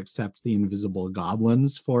supposed to accept the invisible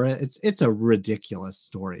goblins for it. It's a ridiculous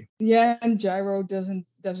story. Yeah, and Gyro doesn't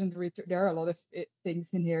return. There are a lot of things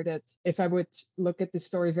in here that if I would look at the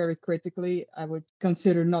story very critically, I would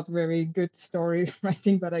consider not very good story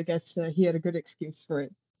writing, but I guess he had a good excuse for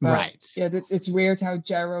it. But, right. Yeah, it's weird how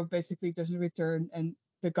Gyro basically doesn't return, and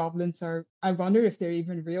the goblins are, I wonder if they're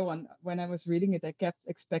even real. And when I was reading it, I kept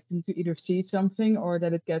expecting to either see something or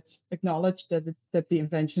that it gets acknowledged that the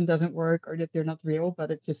invention doesn't work or that they're not real,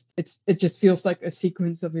 but it just feels like a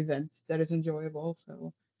sequence of events that is enjoyable.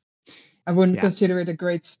 So I wouldn't consider it a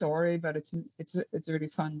great story, but it's a really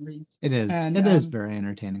fun read. It is. And, it is very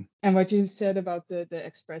entertaining. And what you said about the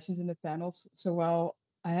expressions in the panels, so while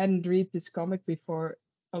I hadn't read this comic before,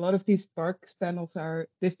 a lot of these Barks panels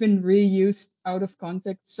they've been reused out of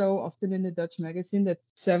context so often in the Dutch magazine that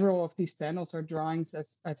several of these panels are drawings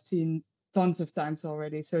I've seen tons of times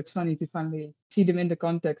already. So it's funny to finally see them in the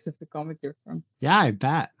context of the comic they're from. Yeah, I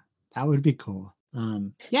bet. That would be cool.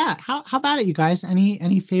 Yeah, how about it, you guys?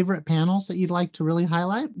 Any favorite panels that you'd like to really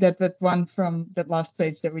highlight? That one from that last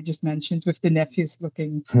page that we just mentioned with the nephews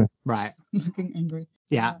looking right, looking angry.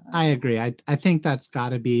 Yeah, I agree. I think that's got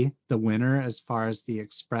to be the winner as far as the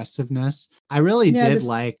expressiveness. I really did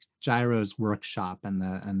like Gyro's workshop and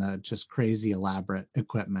the just crazy elaborate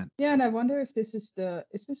equipment. Yeah, and I wonder if this is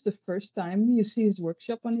the first time you see his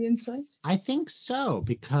workshop on the inside? I think so,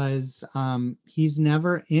 because he's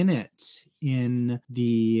never in it in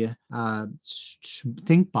the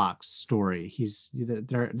ThinkBox story.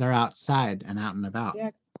 They're outside and out and about.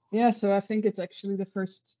 Yeah, so I think it's actually the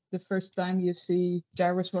first time you see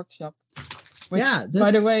Gyro's workshop. Which,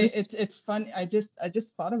 by the way, it's fun. I just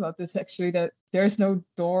thought about this actually, that there's no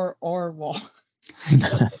door or wall. I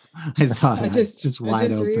thought it's just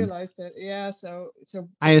wide open. I just realized that. Yeah, so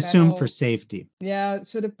I assume for safety. Yeah,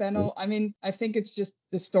 so the panel, I mean, I think it's just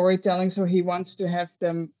the storytelling. So he wants to have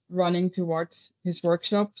them running towards his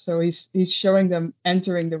workshop. So he's showing them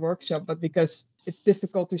entering the workshop, but because it's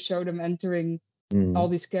difficult to show them entering all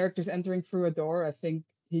these characters entering through a door, I think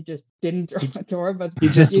he just didn't draw a door, but he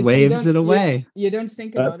just waves it away. You don't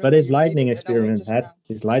think about it. But his lightning experiment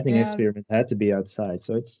experiment had to be outside,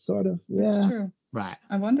 so it's sort of That's true. Right.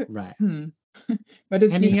 I wonder. Right. But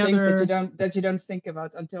it's these things that you don't think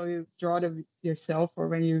about until you draw them yourself or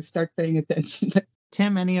when you start paying attention.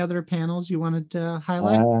 Tim, any other panels you wanted to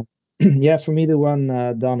highlight? Yeah, for me the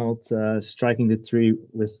one Donald striking the tree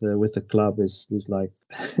with the club is like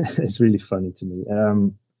it's really funny to me.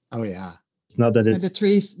 Oh yeah, it's not that it's the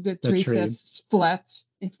tree says splat.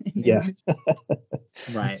 Yeah,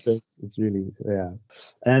 right. So it's really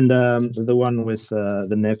and the one with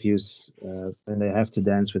the nephews and they have to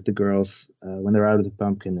dance with the girls when they're out of the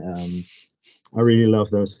pumpkin. I really love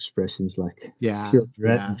those expressions, like feel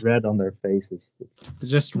dread on their faces.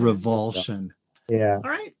 Just revulsion. Yeah. All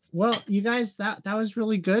right. Well, you guys, that was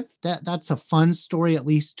really good. That's a fun story, at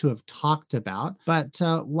least to have talked about. But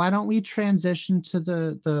why don't we transition to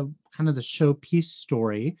the kind kind of the showpiece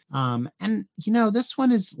story. And this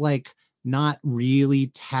one is like not really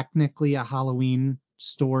technically a Halloween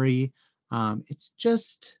story. It's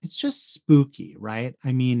just spooky, right?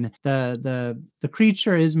 I mean, the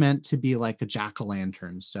creature is meant to be like a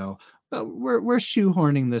jack-o'-lantern, so but we're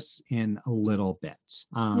shoehorning this in a little bit.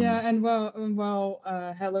 Yeah, and Halloween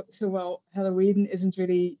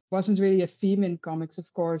wasn't really a theme in comics,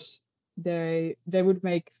 of course. They would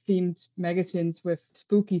make themed magazines with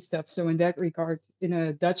spooky stuff. So in that regard, in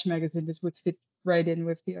a Dutch magazine, this would fit right in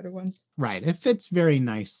with the other ones. Right. It fits very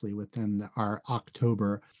nicely within our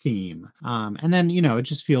October theme. And then, it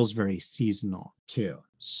just feels very seasonal too.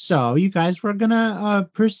 So you guys, we're going to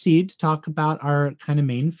proceed to talk about our kind of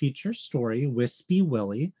main feature story, Wispy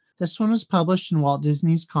Willie. This one was published in Walt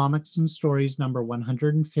Disney's Comics and Stories number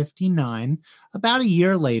 159 about a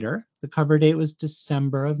year later. The cover date was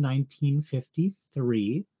December of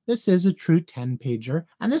 1953. This is a true 10-pager,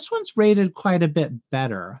 and this one's rated quite a bit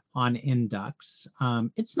better on Indux.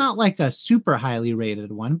 It's not like a super highly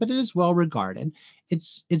rated one, but it is well regarded.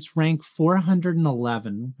 It's ranked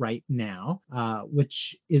 411 right now,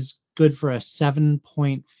 which is good for a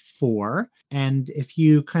 7.4. And if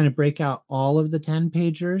you kind of break out all of the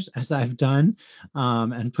 10-pagers, as I've done,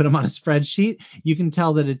 and put them on a spreadsheet, you can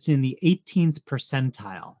tell that it's in the 18th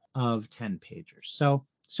percentile of 10-pagers.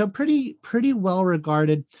 So pretty well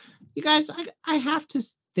regarded. You guys, I have to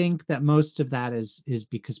think that most of that is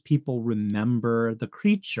because people remember the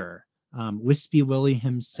creature, Wispy Willie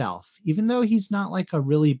himself. Even though he's not like a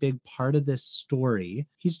really big part of this story,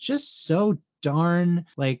 he's just so darn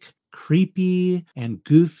like creepy and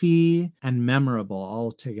goofy and memorable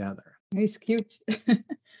all together. He's cute.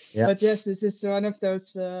 Yeah. But yes, this is one of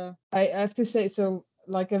those, I have to say, so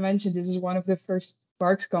like I mentioned, this is one of the first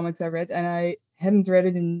Sparks comics I read, and I hadn't read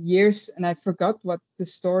it in years, and I forgot what the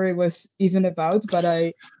story was even about, but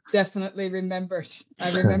I definitely remembered.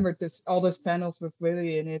 I remembered all those panels with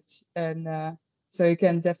Willie in it, and so you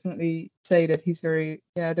can definitely say that he's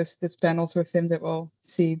there's panels with him that we'll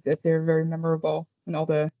see that they're very memorable, and all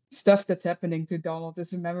the stuff that's happening to Donald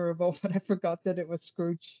is memorable, but I forgot that it was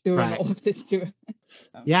Scrooge doing all of this to him.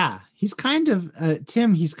 Yeah, he's kind of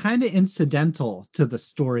Tim. He's kind of incidental to the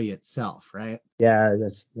story itself, right? Yeah,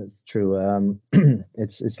 that's true.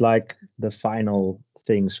 It's like the final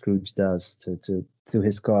thing Scrooge does to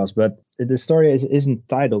his cause, but the story isn't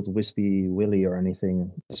titled Wispy Willie or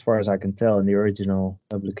anything, as far as I can tell, in the original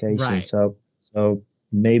publication. Right. So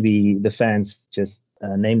maybe the fans just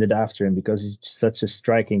named it after him because he's such a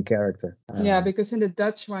striking character. Yeah, because in the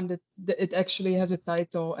Dutch one, it actually has a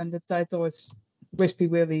title, and the title is Wispy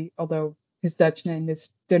Willie, although his Dutch name is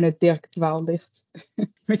Dunne Dirk Dwaallicht,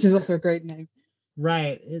 which is also a great name.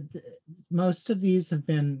 Right. Most of these have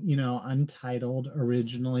been, untitled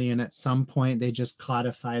originally, and at some point they just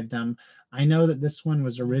codified them. I know that this one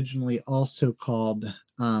was originally also called,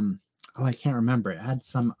 I can't remember. It had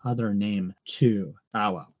some other name too.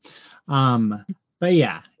 Oh, well. But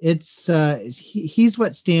yeah, it's he's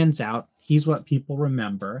what stands out. He's what people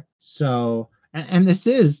remember. So, and this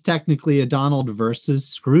is technically a Donald versus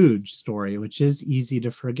Scrooge story, which is easy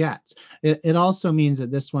to forget. It also means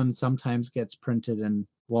that this one sometimes gets printed in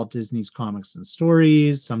Walt Disney's Comics and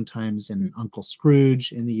Stories, sometimes in Uncle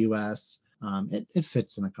Scrooge in the US. It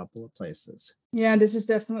fits in a couple of places. Yeah, this is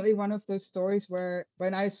definitely one of those stories where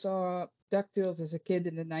when I saw DuckTales as a kid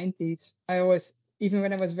in the 90s, I always, even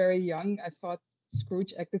when I was very young, I thought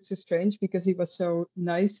Scrooge acted so strange because he was so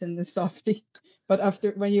nice and softy. But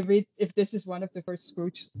when you read, if this is one of the first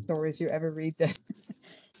Scrooge stories you ever read, then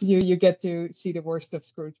you get to see the worst of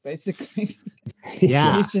Scrooge, basically.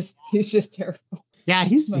 Yeah, he's just terrible. Yeah,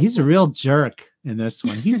 he's a real jerk in this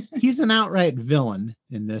one. He's an outright villain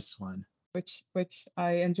in this one, which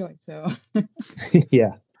I enjoy. So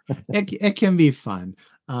yeah, it can be fun.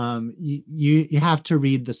 You have to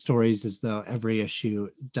read the stories as though every issue,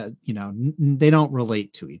 they don't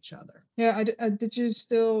relate to each other. Yeah, do you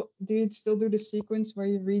still do the sequence where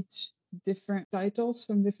you read different titles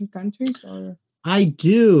from different countries, or? I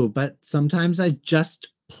do, but sometimes I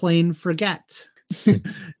just plain forget.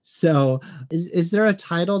 So, is there a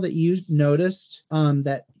title that you noticed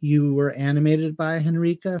that you were animated by,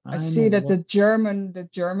 Henrika? I see that the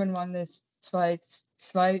German one is Zwei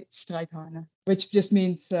Streithahne, which just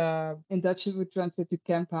means in Dutch it would translate to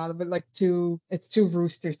Kamphalen, but it's two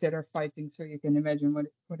roosters that are fighting, so you can imagine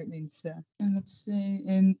what it means. And let's see,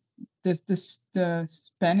 in the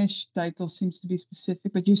Spanish title seems to be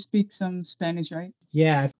specific, but you speak some Spanish, right?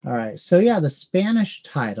 Yeah. All right. So yeah, the Spanish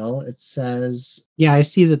title, it says, I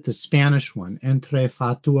see that the Spanish one, Entre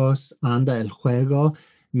Fatuos anda el juego,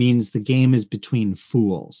 means the game is between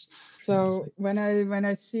fools. So when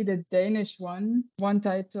I see the Danish one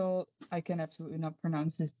title I can absolutely not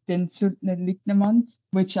pronounce is Din Sultne Lignemand,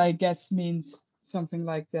 which I guess means something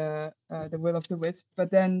like the Will of the Wisp.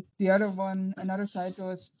 But then the other one, another title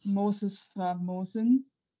is Moses fra Mosen.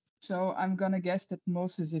 So I'm gonna guess that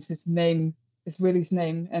Moses is his name, is Willy's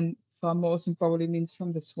name, and fra Mosen probably means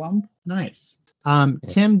from the swamp. Nice.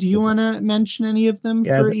 Tim, do you want to mention any of them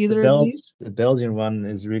for either of these? The Belgian one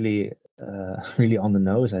is really really on the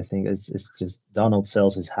nose. I think it's just Donald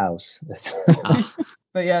sells his house.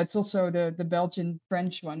 But yeah, it's also the Belgian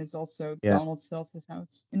French one is also Donald sells his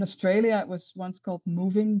house. In Australia, it was once called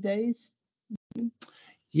Moving Days.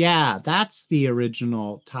 Yeah, that's the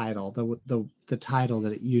original title, the title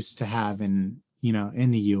that it used to have in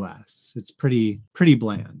the US. It's pretty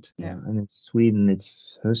bland. Yeah, and in Sweden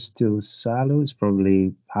it's Hus till Salu. It's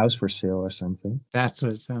probably house for sale or something. That's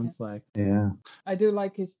what it sounds like. Yeah. I do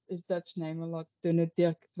like his Dutch name a lot. Dunne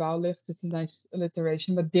Dirk Dwaallicht. It's a nice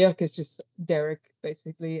alliteration, but Dirk is just Derek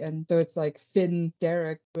basically, and so it's like Finn,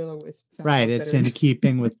 Derek, Will-O-Wisp. Right, it's in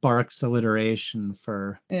keeping with Bark's alliteration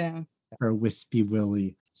for Wispy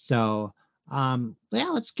Willy. So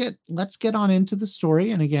let's get on into the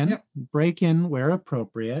story, and again, break in where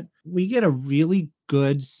appropriate. We get a really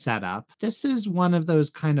good setup. This is one of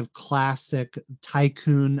those kind of classic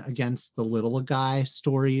tycoon against the little guy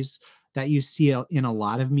stories that you see in a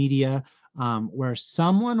lot of media, where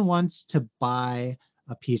someone wants to buy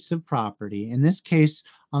a piece of property. In this case,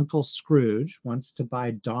 Uncle Scrooge wants to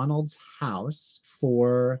buy Donald's house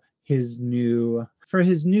for his new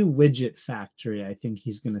widget factory, I think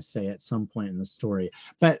he's going to say at some point in the story.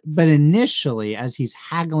 But initially, as he's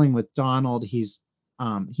haggling with Donald, he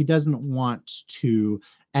doesn't want to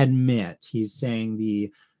admit. He's saying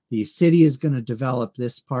the city is going to develop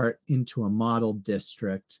this part into a model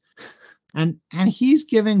district. And he's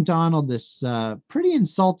giving Donald this pretty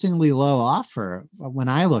insultingly low offer. When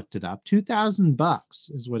I looked it up,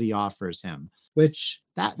 $2,000 is what he offers him, which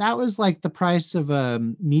that was like the price of a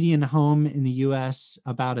median home in the US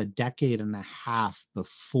about a decade and a half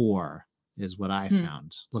before, is what I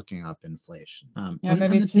found looking up inflation.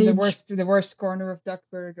 Maybe it's the worst corner of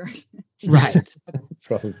Duckburg. Right.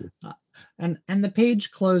 Probably. And the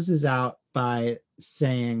page closes out by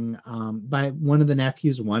saying, by one of the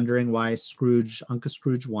nephews wondering why Uncle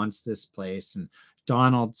Scrooge wants this place, and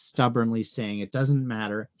Donald stubbornly saying it doesn't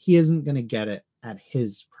matter. He isn't going to get it at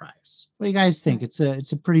his price. What do you guys think? It's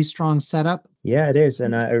a pretty strong setup. Yeah, it is,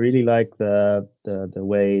 and I really like the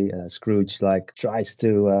way Scrooge tries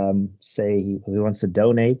to say he wants to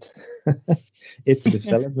donate it to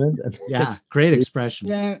development. Yeah, great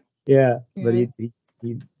expression. Yeah, but he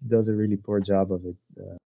does a really poor job of it.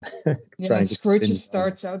 And Scrooge just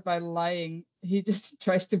starts out by lying. He just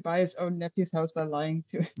tries to buy his own nephew's house by lying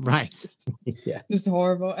to him. Right. Just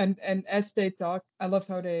horrible. And as they talk, I love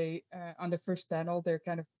how they on the first panel they're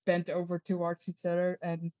kind of bent over towards each other,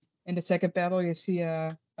 and in the second panel you see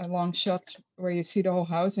a long shot where you see the whole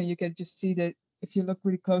house, and you can just see that if you look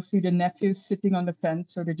really closely, the nephew's sitting on the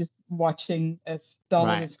fence, so they're just watching as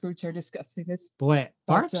Donald and Scrooge are discussing this. Boy,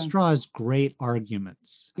 Bart draws great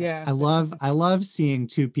arguments. Yeah, I love seeing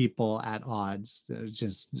two people at odds.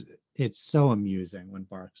 It's so amusing when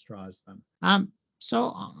Bart draws them. So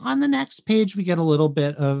on the next page, we get a little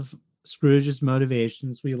bit of Scrooge's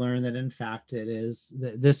motivations. We learn that in fact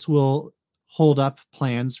this will hold up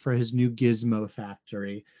plans for his new gizmo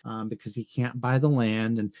factory because he can't buy the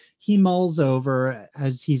land. And he mulls over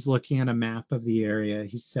as he's looking at a map of the area.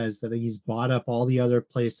 He says that he's bought up all the other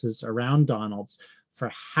places around Donald's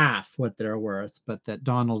for half what they're worth, but that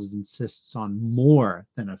Donald insists on more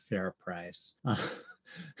than a fair price.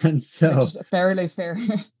 And so which is fairly fair.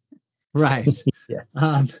 Right. Yeah.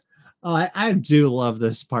 I do love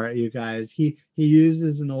this part, you guys. He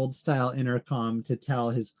uses an old style intercom to tell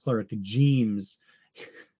his clerk, Jeems.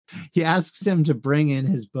 He asks him to bring in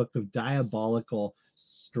his book of diabolical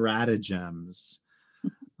stratagems.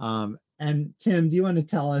 And Tim, do you want to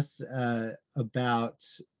tell us about,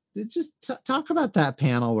 talk about that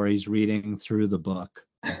panel where he's reading through the book?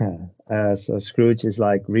 So Scrooge is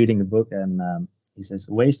reading the book, and he says,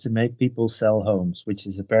 ways to make people sell homes, which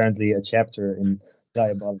is apparently a chapter in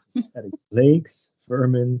Diabolical Plagues,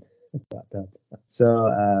 vermin. So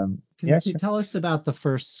Can you tell us about the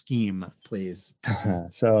first scheme, please?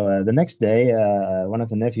 So the next day, one of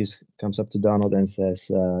the nephews comes up to Donald and says,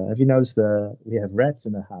 have you noticed we have rats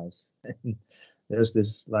in the house? And there's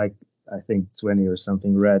this I think 20 or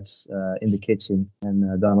something rats in the kitchen,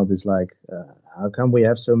 and Donald is like, how come we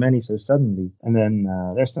have so many so suddenly? And then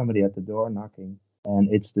there's somebody at the door knocking, and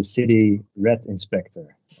it's the city rat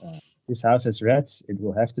inspector. This house has rats, it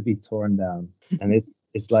will have to be torn down. And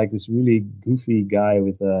It's like this really goofy guy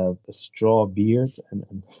with a straw beard,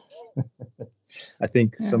 and I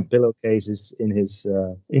think Yeah. some pillowcases in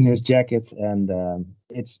his jacket, and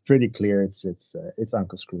it's pretty clear it's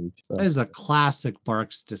Uncle Scrooge. That is a classic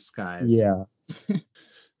Barks disguise. Yeah,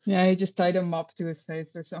 Yeah, he just tied him up to his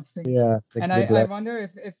face or something. yeah. And I wonder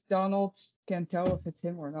if Donald can tell if it's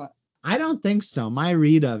him or not. I don't think so. My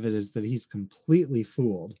read of it is that he's completely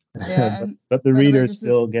fooled. Yeah, and but the by the way, reader this is-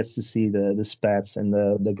 still gets to see the spats and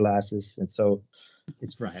the glasses, and so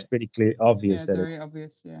it's Right. pretty clear, yeah, obvious it's that very it's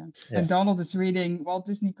obvious. Yeah. Yeah. And Donald is reading Walt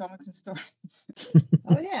Disney Comics and Stories.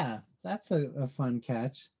 Oh yeah, that's a fun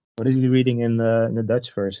catch. what is he reading in the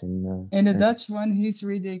Dutch version? In the Yeah. Dutch one, he's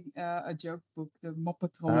reading a joke book, the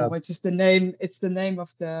Moppetrommel, Ah. which is the name. It's the name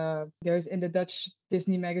of there's in the Dutch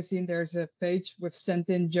Disney magazine. There's a page with sent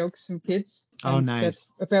in jokes from kids. Oh, and nice.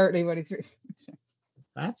 That's apparently what he's reading. So,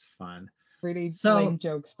 That's fun. really So- lame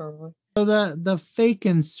jokes, probably. So the fake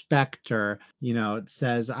inspector, it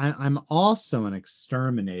says, I'm also an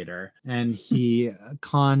exterminator, and he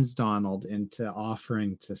cons Donald into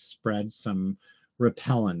offering to spread some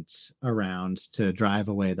repellent around to drive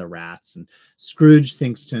away the rats. And Scrooge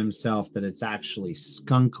thinks to himself that it's actually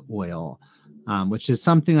skunk oil, which is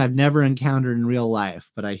something I've never encountered in real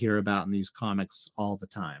life, but I hear about in these comics all the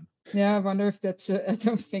time. Yeah, I wonder if that's. I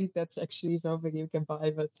don't think that's actually something you can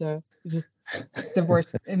buy, but it's just the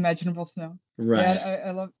worst imaginable smell. Yeah,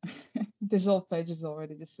 I love this whole page is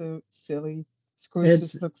already just so silly. Scrooge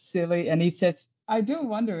It's- just looks silly, and he says, "I do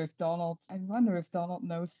wonder if Donald. I wonder if Donald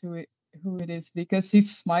knows who it is because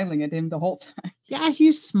he's smiling at him the whole time." Yeah,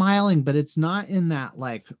 he's smiling, but it's not in that,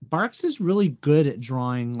 like, Barks is really good at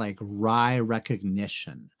drawing like wry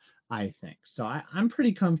recognition, I think. So I'm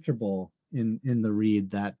pretty comfortable in the read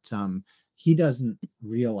that he doesn't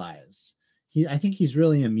realize. I think he's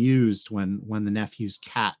really amused when the nephew's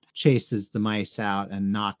cat chases the mice out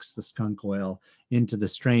and knocks the skunk oil into the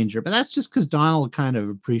stranger. But that's just because Donald kind of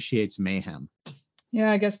appreciates mayhem.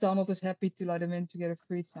 Yeah, I guess Donald is happy to let him in to get a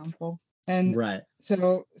free sample, and Right.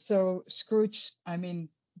 so Scrooge, I mean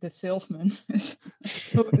the salesman.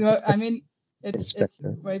 No, I mean it's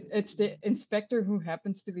Inspector. it's the inspector who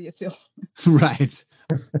happens to be a salesman. Right.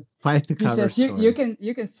 Quite the He cover says story.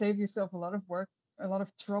 you can save yourself a lot of work, a lot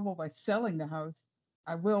of trouble by selling the house.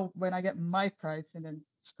 I will when I get my price. And then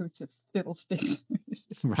Scrooge says fiddlesticks.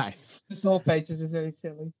 Right. This whole page is just very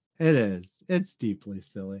silly. It is. It's deeply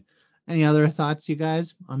silly. Any other thoughts, you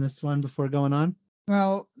guys, on this one before going on?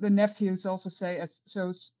 Well, the nephews also say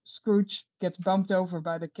Scrooge gets bumped over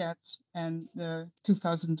by the cat and the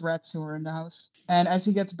 2,000 rats who are in the house. And as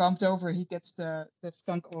he gets bumped over, he gets the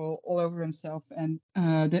skunk oil all over himself. And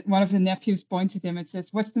one of the nephews points at him and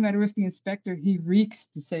says, "What's the matter with the inspector? He reeks,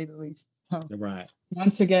 to say the least." So Right.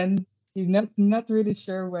 once again, you're not really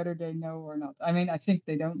sure whether they know or not. I mean, I think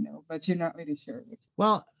they don't know, but you're not really sure.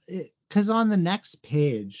 Well, because on the next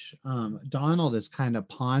page, Donald is kind of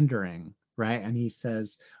pondering, right? And he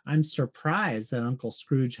says, "I'm surprised that Uncle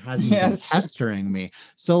Scrooge hasn't been Yes. pestering me."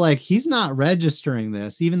 So, like, he's not registering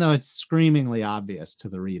this, even though it's screamingly obvious to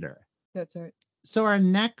the reader. That's right. So our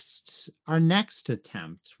next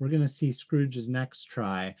attempt, we're going to see Scrooge's next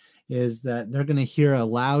try, is that they're going to hear a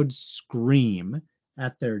loud scream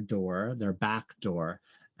at their back door.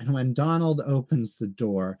 And when Donald opens the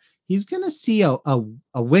door, he's going to see a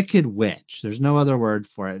wicked witch. There's no other word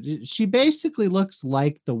for it. She basically looks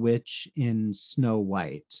like the witch in Snow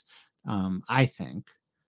White, I think.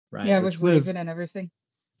 Right. Yeah, Which with would have- Raven and everything.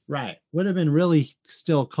 Right. Would have been really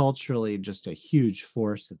still culturally just a huge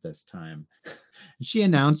force at this time. She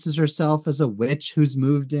announces herself as a witch who's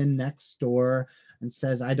moved in next door and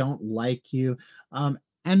says, "I don't like you."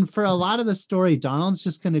 And for a lot of the story, Donald's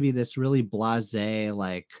just going to be this really blasé,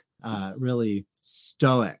 like really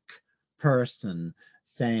stoic person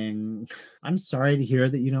saying, "I'm sorry to hear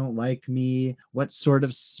that you don't like me." What sort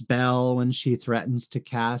of spell, when she threatens to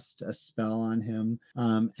cast a spell on him.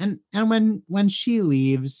 And when she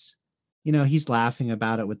leaves, he's laughing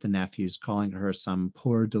about it with the nephews, calling her some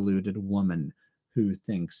poor deluded woman who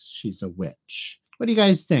thinks she's a witch. What do you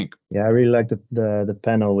guys think? Yeah, I really like the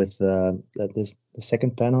panel with the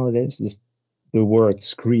second panel. It is just the word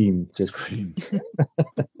 "scream" just Scream.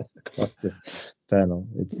 across the panel.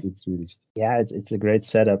 It's really it's a great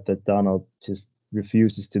setup that Donald just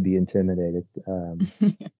refuses to be intimidated.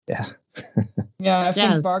 Yeah. Yeah, I Yeah.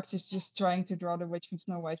 think Barks is just trying to draw the witch from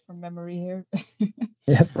Snow White from memory here.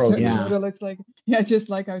 Yeah, So probably. it Yeah. sort of looks like, just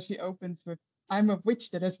like how she opens with, "I'm a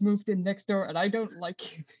witch that has moved in next door and I don't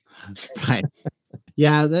like you." Right.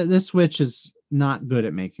 Yeah, this witch is not good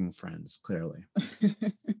at making friends, clearly.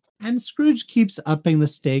 And Scrooge keeps upping the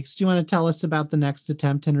stakes. Do you want to tell us about the next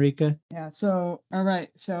attempt, Enrica? Yeah, so, all right.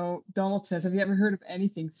 So Donald says, have you ever heard of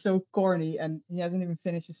anything so corny? And he hasn't even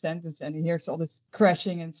finished the sentence, and he hears all this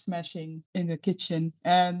crashing and smashing in the kitchen.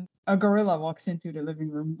 And a gorilla walks into the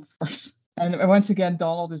living room, of course. And once again,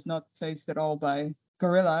 Donald is not fazed at all by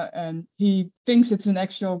gorilla, and he thinks it's an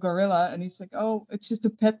actual gorilla, and he's like, oh, it's just a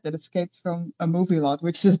pet that escaped from a movie lot,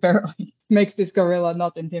 which is apparently makes this gorilla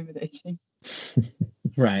not intimidating.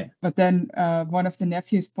 Right. But then one of the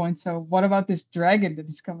nephews points, so what about this dragon that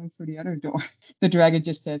is coming through the other door? The dragon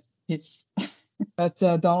just says, hiss. But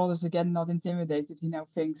Donald is again not intimidated. He now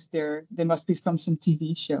thinks they must be from some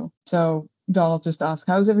TV show. So Donald just asks,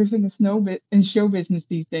 how's everything in show business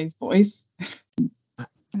these days, boys?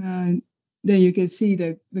 There you can see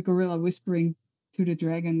the gorilla whispering to the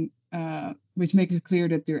dragon, which makes it clear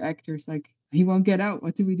that they're actors. Like, he won't get out.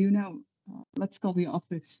 What do we do now? Let's call the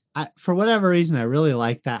office. For whatever reason, I really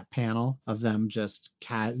like that panel of them just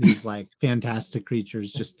these like fantastic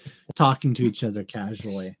creatures just talking to each other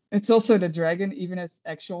casually. It's also the dragon, even as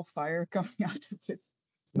actual fire coming out of his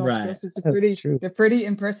nostrils. Right. They're pretty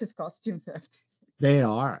impressive costumes, I have to say. They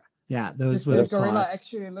are. Yeah, those would have cost. The gorilla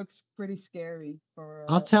actually looks pretty scary.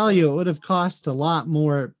 I'll tell you, it would have cost a lot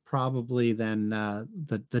more probably than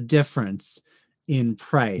the difference in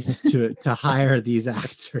price to hire these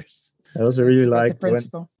actors. I also really like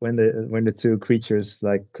when the two creatures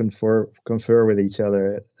like confer with each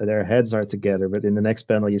other. Their heads are together, but in the next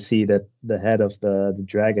panel you see that the head of the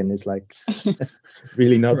dragon is like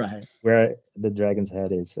really not right where the dragon's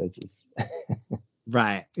head is. So it's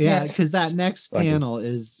right, yeah, because that next panel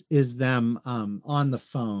is them on the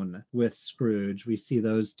phone with Scrooge. We see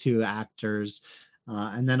those two actors.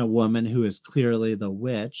 And then a woman who is clearly the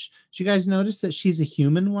witch. Did you guys notice that she's a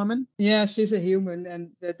human woman? Yeah, she's a human,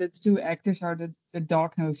 and the two actors are the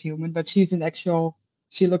dog-nosed human, but she's an actual.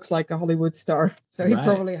 She looks like a Hollywood star, so he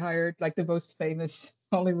probably hired like the most famous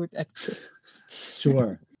Hollywood actor.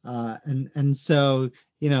 Sure. And so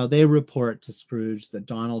they report to Scrooge that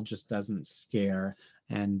Donald just doesn't scare.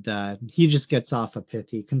 And he just gets off a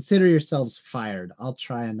pithy. Consider yourselves fired. I'll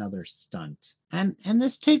try another stunt. And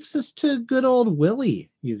this takes us to good old Willie,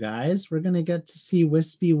 you guys. We're going to get to see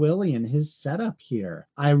Wispy Willie and his setup here.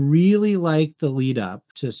 I really like the lead up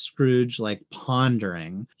to Scrooge like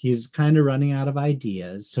pondering. He's kind of running out of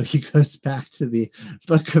ideas. So he goes back to the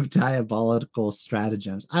Book of Diabolical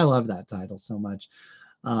Stratagems. I love that title so much.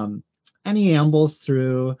 And he ambles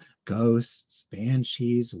through ghosts,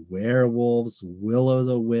 banshees, werewolves,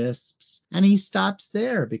 will-o'-the-wisps, and he stops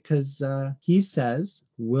there because he says,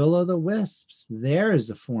 will-o'-the-wisps, there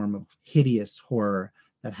is a form of hideous horror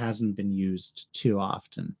that hasn't been used too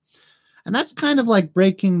often. And that's kind of like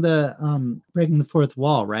breaking the fourth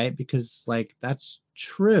wall, right? Because like that's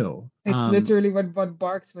true. It's literally what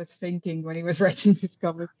Barks was thinking when he was writing this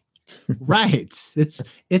comic. Right.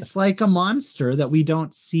 It's like a monster that we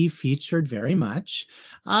don't see featured very much.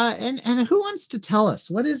 And who wants to tell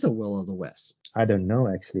us what is a will-o'-the-wisp? I don't know,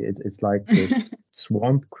 actually. It's like this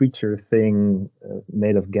swamp creature thing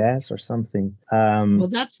made of gas or something. Well,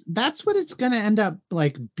 that's what it's going to end up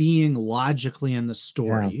like being logically in the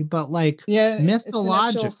story, but like mythologically. It's an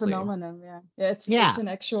actual phenomenon. It's an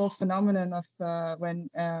actual phenomenon of when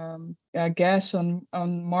gas on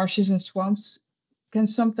marshes and swamps can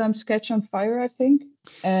sometimes catch on fire, I think.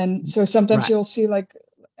 And so sometimes you'll see like,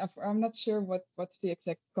 I'm not sure what's the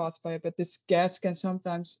exact cause by it, but this gas can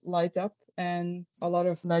sometimes light up, and a lot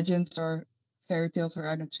of legends or fairy tales, or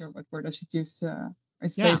I'm not sure what word I should use,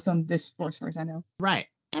 is based on this, for as far as I know. Right.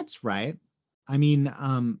 That's right. I mean,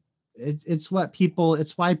 it's why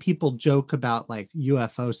people joke about like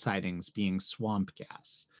UFO sightings being swamp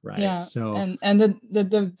gas, right? Yeah. So and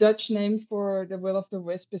the Dutch name for the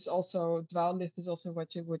will-o'-the-wisp is also dwaallicht, is also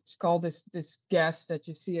what you would call this gas that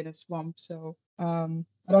you see in a swamp. So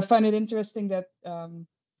but I find it interesting that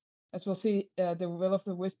as we'll see, the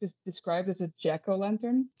will-o'-the-wisp is described as a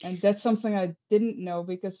jack-o'-lantern, and that's something I didn't know,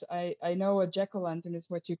 because I know a jack-o'-lantern is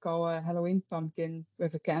what you call a Halloween pumpkin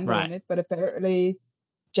with a candle in it, but apparently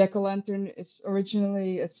jack-o'-lantern is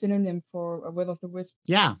originally a synonym for a will-o'-the-wisp.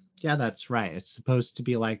 Yeah, that's right. It's supposed to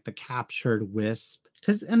be like the captured wisp,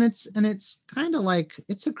 and it's kind of like,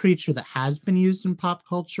 it's a creature that has been used in pop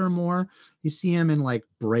culture more. You see him in like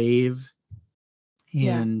Brave,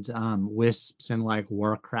 and wisps in like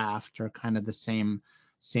Warcraft are kind of the same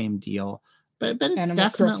deal. But it's Animal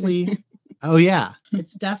definitely oh yeah,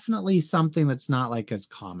 it's definitely something that's not like as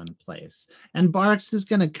commonplace. And Barks is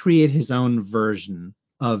going to create his own version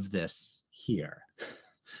of this here.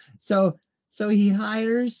 So So he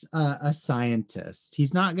hires a scientist.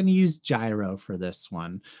 He's not going to use Gyro for this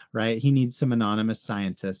one, right? He needs some anonymous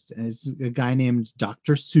scientist. And it's a guy named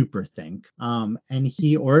Dr. Superthink. And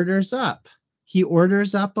he orders up a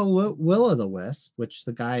will-o'-the-wisp, which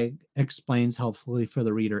the guy explains helpfully for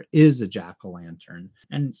the reader is a jack-o'-lantern.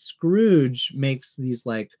 And Scrooge makes these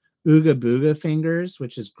like ooga booga fingers,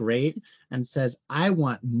 which is great, and says, I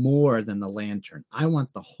want more than the lantern. I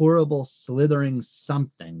want the horrible slithering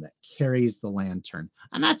something that carries the lantern.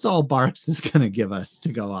 And that's all Barks is going to give us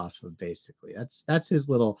to go off of, basically. That's his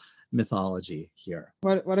little mythology here.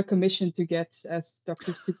 What a commission to get as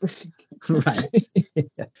Dr. Superthink.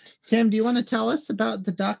 Right. Tim, do you want to tell us about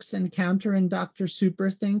the ducks encountering Dr.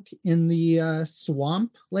 Superthink in the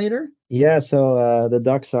swamp later? Yeah, so the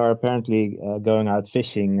ducks are apparently going out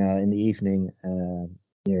fishing in the evening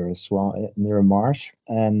near a swamp, near a marsh,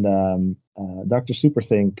 and Dr.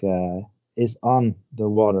 Superthink is on the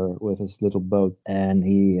water with his little boat, and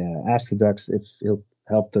he asks the ducks if he'll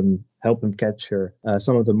help him capture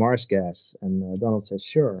some of the marsh gas, and Donald says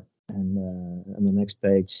sure. And on the next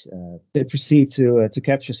page, they proceed to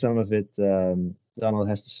capture some of it. Donald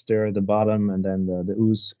has to stir the bottom, and then the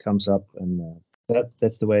ooze comes up, and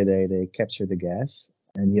that's the way they capture the gas.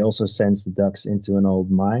 And he also sends the ducks into an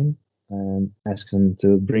old mine and asks them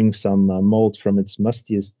to bring some mold from its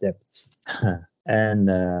mustiest depths. And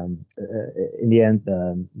in the end,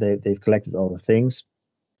 they've collected all the things.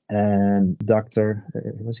 And doctor,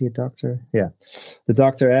 was he a doctor? Yeah. The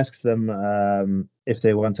doctor asks them if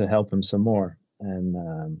they want to help him some more. And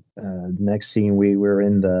the next scene, we're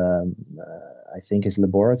in the, I think his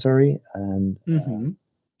laboratory. And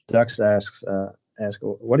Ducks ask,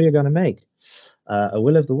 what are you going to make? A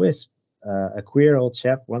will-o'-the-wisp. A queer old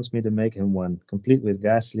chap wants me to make him one, complete with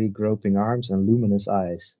ghastly, groping arms and luminous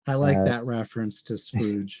eyes. I like that reference to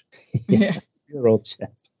Scrooge. Yeah, queer old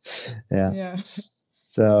chap. Yeah.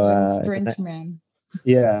 So strange man.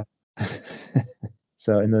 Yeah.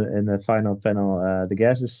 So in the final panel, the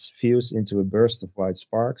gases fuse into a burst of white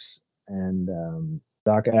sparks, and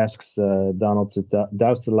Doc asks Donald to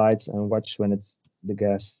douse the lights and watch when the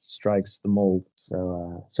gas strikes the mold.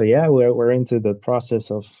 So yeah, we're into the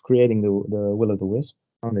process of creating the will-o'-the-wisp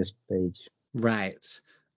on this page. Right.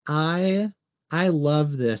 I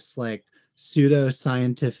love this like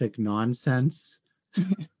pseudo-scientific nonsense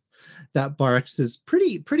that Barks is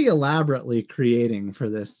pretty elaborately creating for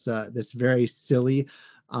this this very silly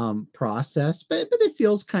process, but it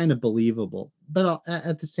feels kind of believable. But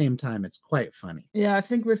at the same time, it's quite funny. Yeah, I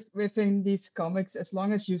think within these comics, as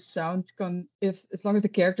long as you sound as long as the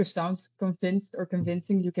character sounds convinced or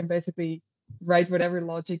convincing, you can basically write whatever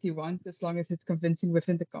logic you want, as long as it's convincing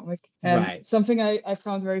within the comic. And right. Something I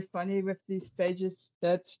found very funny with these pages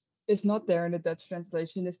that is not there in the Dutch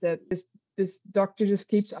translation is that this doctor just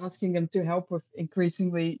keeps asking him to help with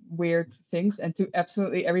increasingly weird things, and to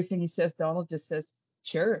absolutely everything he says, Donald just says,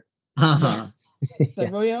 sure. Uh-huh. So,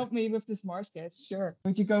 will you help me with this marsh gas? Sure.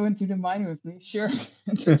 Would you go into the mine with me? Sure.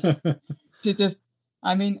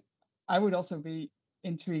 I mean, I would also be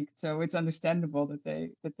intrigued, so it's understandable that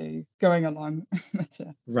they going along.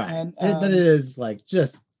 Right. But it is like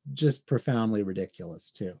just profoundly ridiculous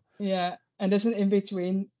too. Yeah, and there's an in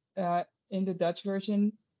between in the Dutch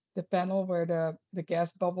version. The panel where the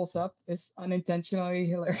gas bubbles up is unintentionally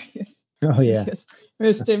hilarious. Oh yeah.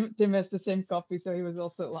 Because Tim has the same copy, so he was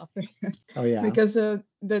also laughing. Oh yeah. Because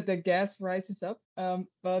the gas rises up,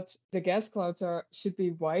 but the gas clouds should be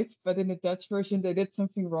white. But in the Dutch version, they did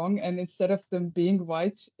something wrong, and instead of them being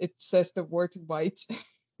white, it says the word white.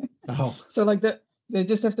 Oh. So like they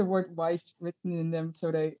just have the word white written in them,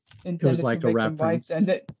 so they intended it was like to make a them white, reference. and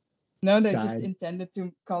they just intended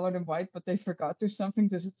to color them white, but they forgot to something,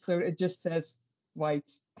 so it just says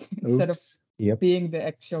white instead of being the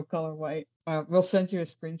actual color white. We'll send you a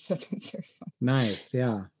screenshot. It's very fun. Nice,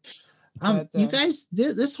 yeah. You guys,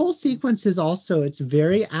 this whole sequence is also, it's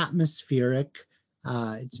very atmospheric.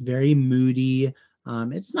 It's very moody.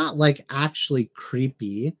 It's not like actually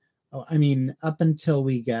creepy. I mean, up until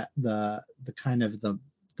we get the kind of the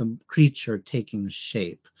creature taking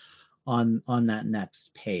shape on that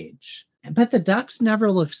next page. But the ducks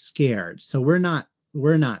never look scared, so we're not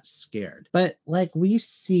scared. But like we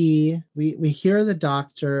hear the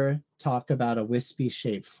doctor talk about a wispy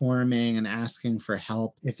shape forming and asking for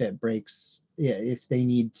help if it breaks, if they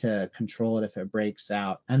need to control it if it breaks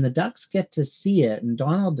out. And the ducks get to see it, and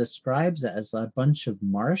Donald describes it as a bunch of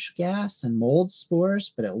marsh gas and mold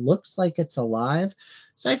spores, but it looks like it's alive.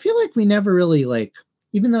 So I feel like we never really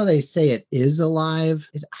even though they say it is alive,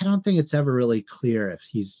 I don't think it's ever really clear if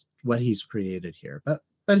what he's created here. But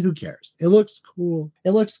who cares? It looks cool.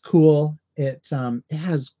 It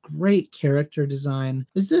has great character design.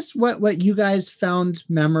 Is this what you guys found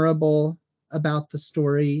memorable about the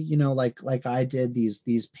story? You know, like I did,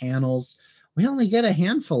 these panels. We only get a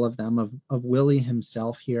handful of them of Willie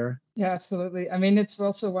himself here. Yeah, absolutely. I mean, it's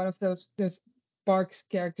also one of those Barks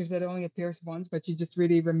characters that only appears once, but you just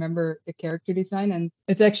really remember the character design. And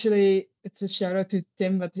it's a shout out to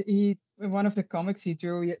Tim, but in one of the comics he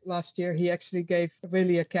drew last year, he actually gave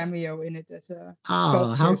Willie a cameo in it as a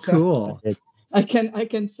Oh, sculpture. how So cool. I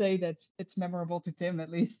can say that it's memorable to Tim, at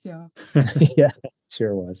least. Yeah. Yeah,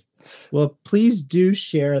 sure was. Well, please do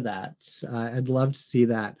share that. I'd love to see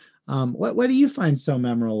that. What do you find so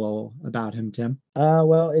memorable about him, Tim?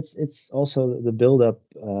 Well, it's also the build up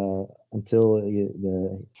until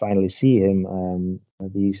you finally see him.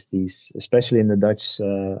 These especially in the Dutch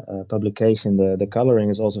publication, the coloring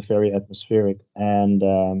is also very atmospheric, and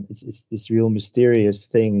it's this real mysterious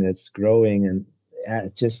thing that's growing, and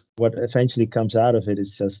just what eventually comes out of it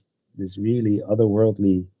is just this really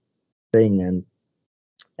otherworldly thing. And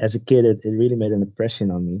as a kid, it really made an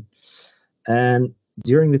impression on me. And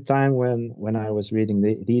during the time when I was reading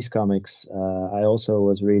these comics, I also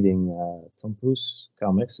was reading Tom Pouce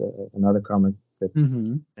comics, another comic that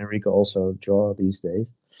Enrico also draw these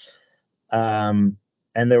days. And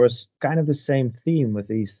there was kind of the same theme with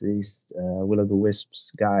these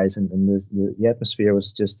Will-o'-the-Wisps guys, and the atmosphere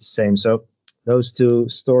was just the same. So those two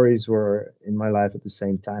stories were in my life at the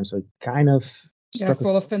same time. So it kind of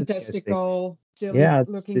full of fantastical, silly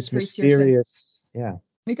looking this creatures. Mysterious, yeah.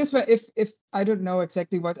 Because if I don't know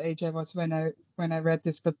exactly what age I was when I read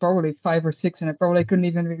this, but probably 5 or 6, and I probably couldn't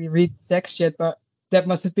even really read text yet. But that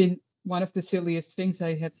must have been one of the silliest things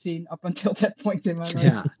I had seen up until that point in my life.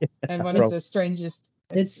 Yeah, and one of the strangest.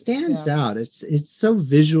 It stands out. It's so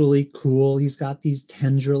visually cool. He's got these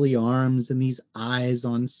tendrily arms and these eyes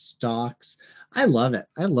on stalks. I love it.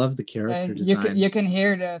 I love the character design. You can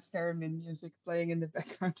hear the theremin music playing in the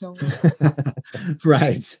background.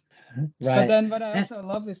 Right. But then what I also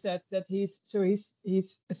love is that he's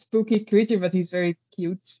a spooky creature, but he's very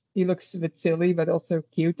cute. He looks a bit silly, but also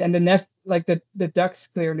cute. And the ducks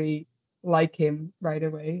clearly like him right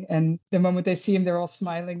away. And the moment they see him, they're all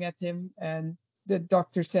smiling at him. And the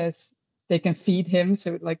doctor says they can feed him,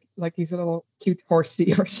 so like he's a little cute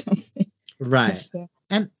horsey or something. Right.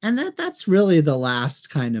 And that's really the last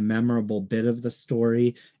kind of memorable bit of the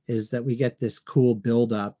story, is that we get this cool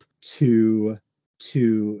build up to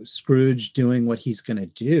Scrooge doing what he's going to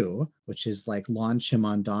do, which is like launch him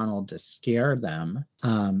on Donald to scare them.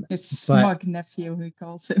 His smug nephew, he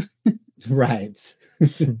calls him. Right.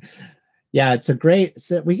 Yeah,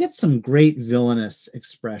 we get some great villainous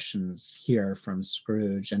expressions here from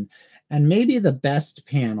Scrooge, and maybe the best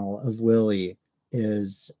panel of Willie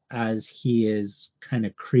is as he is kind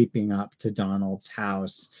of creeping up to Donald's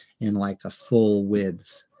house in like a full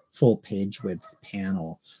page width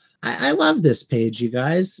panel. I love this page, you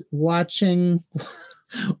guys. Watching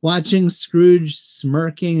Scrooge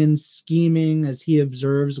smirking and scheming as he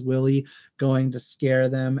observes Willie going to scare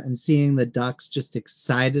them, and seeing the ducks just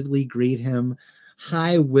excitedly greet him.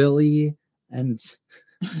 Hi, Willie, and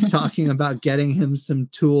talking about getting him some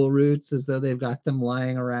tool roots as though they've got them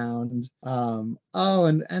lying around. And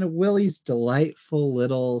Willie's delightful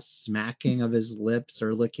little smacking of his lips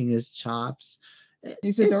or licking his chops.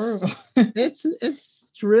 He's adorable.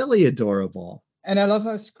 It's really adorable. And I love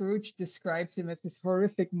how Scrooge describes him as this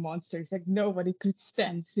horrific monster. He's like, nobody could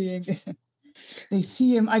stand seeing him. They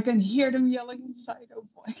see him. I can hear them yelling inside. Oh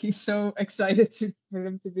boy, he's so excited for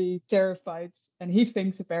them to be terrified. And he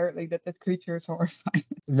thinks apparently that creature is horrifying.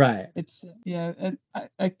 Right. It's and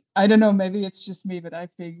I don't know. Maybe it's just me, but I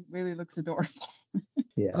think really looks adorable.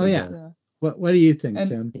 Yeah. Oh yeah. What do you think,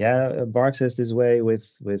 Tim? Yeah, Barks has this way with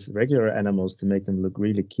regular animals to make them look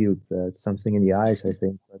really cute. It's something in the eyes, I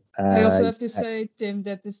think. But, I also have to say, Tim,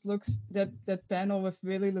 that that panel with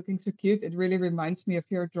Willie looking so cute, it really reminds me of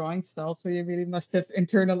your drawing style. So you really must have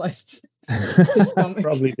internalized this comic.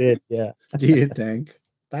 Probably did, yeah. Do you think?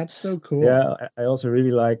 That's so cool. Yeah, I also really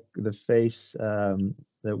like the face that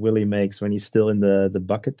Willie makes when he's still in the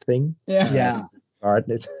bucket thing. Yeah.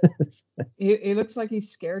 He looks like he's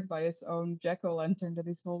scared by his own jack-o'-lantern that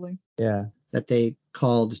he's holding. Yeah. That they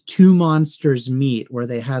called Two Monsters Meet, where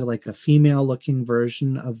they had like a female-looking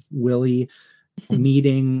version of Willie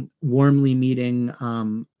warmly meeting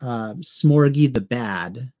Smorgy the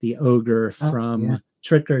Bad, the ogre from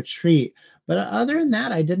Trick or Treat. But other than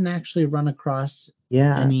that, I didn't actually run across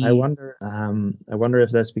any... I wonder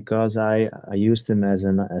if that's because I used him as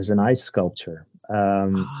an ice sculpture.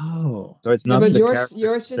 So it's Yeah, not but the yours character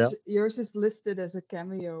yours itself. is yours is listed as a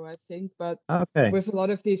cameo, I think. But Okay. with a lot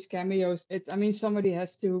of these cameos, I mean, somebody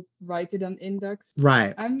has to write it on Index.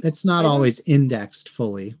 Right. I'm It's not I don't always indexed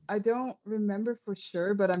fully. I don't remember for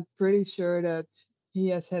sure, but I'm pretty sure that he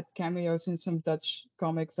has had cameos in some Dutch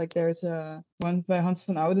comics. Like there's a one by Hans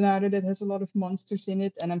van Oudenaarde that has a lot of monsters in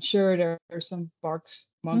it, and I'm sure there are some Barks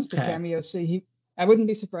monster Okay. cameos. So I wouldn't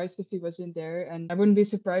be surprised if he was in there, and I wouldn't be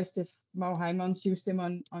surprised if Mau Heimans used him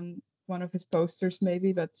on one of his posters,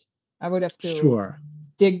 maybe. But I would have to Sure.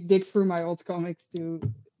 dig through my old comics to.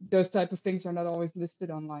 Those type of things are not always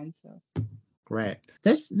listed online, so. Right.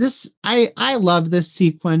 I love this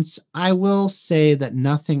sequence. I will say that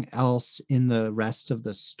nothing else in the rest of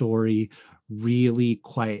the story really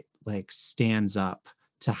quite like stands up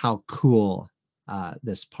to how cool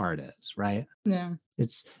this part is, right? Yeah.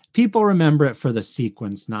 It's people remember it for the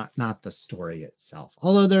sequence, not the story itself.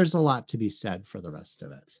 Although there's a lot to be said for the rest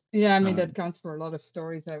of it. Yeah, I mean that counts for a lot of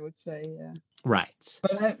stories, I would say. Yeah. Right.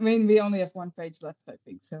 But I mean, we only have one page left, I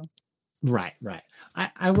think. So. Right.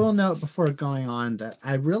 I will note before going on that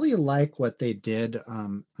I really like what they did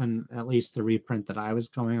on at least the reprint that I was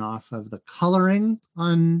going off of. The coloring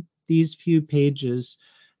on these few pages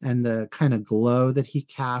and the kind of glow that he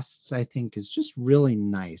casts, I think, is just really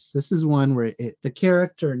nice. This is one where the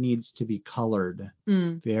character needs to be colored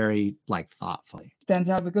very like thoughtfully.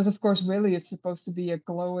 Stands out because, of course, Willie is supposed to be a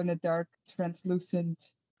glow in the dark,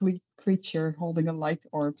 translucent creature holding a light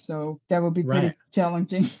orb, so that would be pretty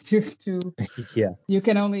challenging to Yeah, he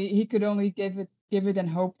could only give it and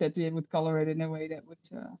hope that they would color it in a way that would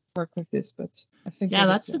work with this. But I think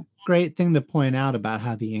that's a great thing to point out about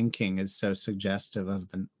how the inking is so suggestive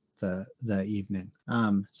of the evening.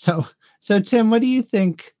 So Tim, what do you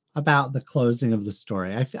think about the closing of the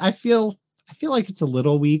story? I feel like it's a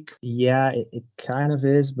little weak. Yeah, it kind of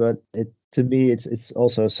is, but to me it's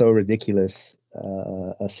also so ridiculous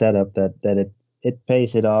a setup that it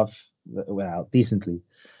pays it off well decently.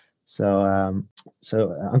 So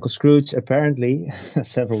Uncle Scrooge apparently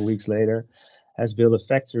several weeks later has built a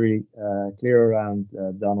factory clear around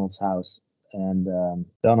Donald's house, and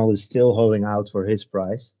Donald is still holding out for his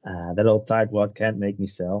price. That old tightwad can't make me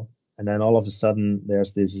sell. And then all of a sudden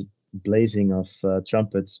there's this blazing of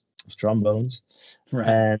trombones,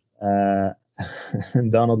 right.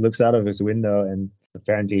 And Donald looks out of his window, and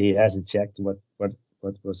apparently he hasn't checked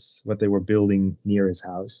what they were building near his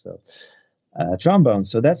house. So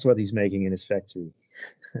trombones. So that's what he's making in his factory.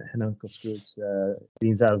 And Uncle Scrooge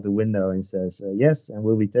leans out of the window and says, "Yes, and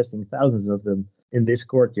we'll be testing thousands of them in this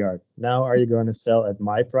courtyard. Now, are you going to sell at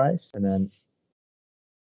my price?" And then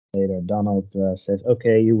later, Donald says,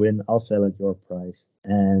 "Okay, you win. I'll sell at your price."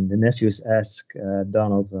 And the nephews ask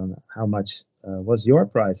Donald, "How much was your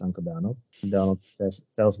price, Uncle Donald?" And Donald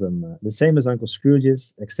tells them, "The same as Uncle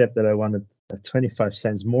Scrooge's, except that I wanted 25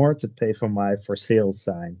 cents more to pay for my for sale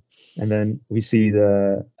sign." And then we see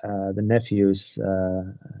the nephews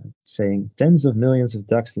saying, "Tens of millions of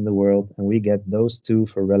ducks in the world, and we get those two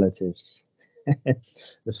for relatives."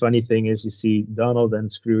 The funny thing is, you see Donald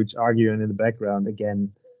and Scrooge arguing in the background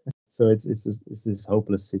again. So it's this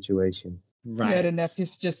hopeless situation. Right. Yeah, the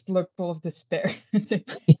nephews just look full of despair.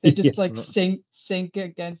 they just like sink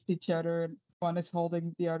against each other, and one is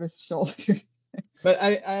holding the other's shoulder. But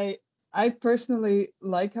I personally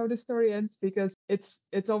like how the story ends because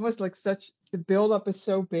it's almost like the build up is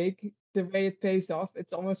so big, the way it pays off,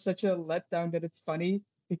 it's almost such a letdown that it's funny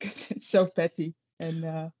because it's so petty.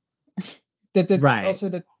 And right. Also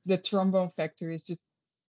the trombone factory is just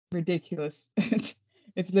ridiculous.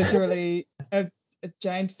 It's literally a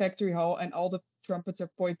giant factory hall, and all the trumpets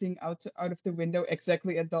are pointing out of the window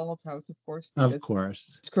exactly at Donald's house, of course. Of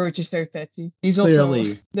course. Scrooge is very petty. He's Clearly.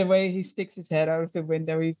 Also the way he sticks his head out of the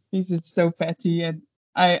window. He's just so petty, and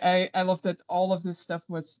I love that all of this stuff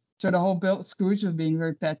was so the whole Scrooge was being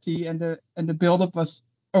very petty, and the build-up was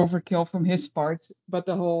overkill from his part, but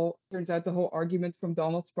turns out the whole argument from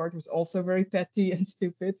Donald's part was also very petty and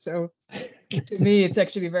stupid. So to me, it's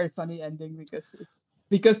actually a very funny ending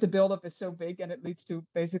because the buildup is so big and it leads to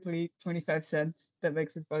basically 25 cents that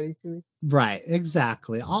makes it funny to me. Right,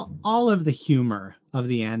 exactly. All of the humor of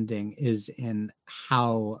the ending is in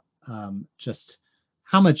how just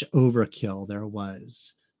how much overkill there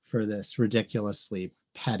was for this ridiculously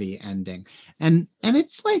petty ending. And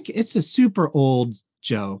it's like it's a super old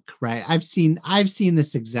joke, right? I've seen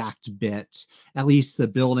this exact bit, at least the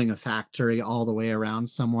building a factory all the way around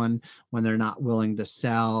someone when they're not willing to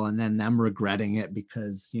sell, and then them regretting it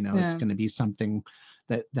because it's going to be something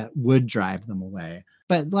that would drive them away.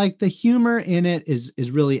 But like the humor in it is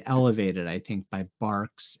really elevated, I think, by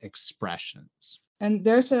Barks' expressions. And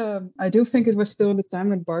I do think it was still the time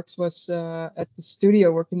when Barks was at the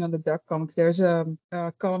studio working on the Duck comics. There's a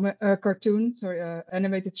cartoon,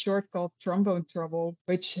 animated short called Trombone Trouble,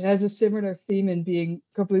 which has a similar theme in being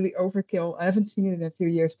completely overkill. I haven't seen it in a few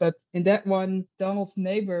years, but in that one, Donald's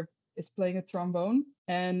neighbor is playing a trombone,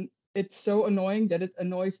 and it's so annoying that it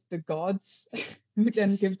annoys the gods. Who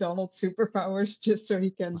then give Donald superpowers just so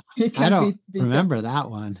he can I don't beat remember that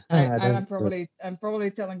one. I'm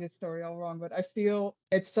probably telling this story all wrong, but I feel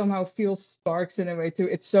it somehow feels Sparks in a way too.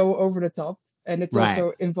 It's so over the top, and it Right.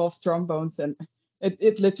 also involves trombones, and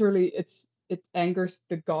it literally it angers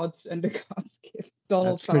the gods, and the gods give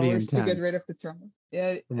Donald That's pretty powers to get intense. rid of the trombone.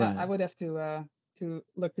 Yeah, Right. I would have to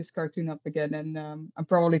look this cartoon up again, and I'm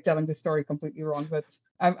probably telling the story completely wrong, but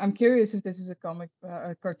I'm curious if this is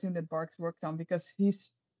a cartoon that Barks worked on, because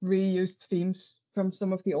he's reused themes from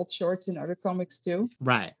some of the old shorts in other comics too.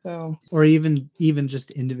 Right. So Or even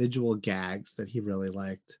just individual gags that he really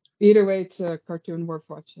liked. either way, it's a cartoon worth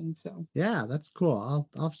watching. So Yeah, that's cool.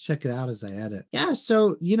 I'll check it out as I edit. Yeah,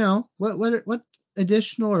 so what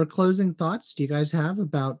additional or closing thoughts do you guys have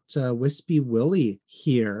about Wispy Willie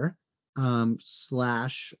here?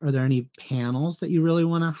 Slash, are there any panels that you really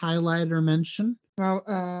want to highlight or mention?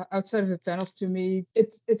 well, outside of the panels, to me,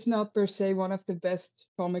 it's not per se one of the best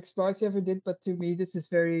comics Barks ever did, but to me, this is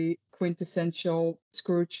very quintessential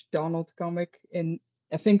Scrooge Donald comic. And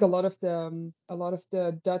I think a lot of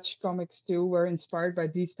the Dutch comics too were inspired by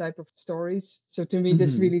these type of stories. So to me,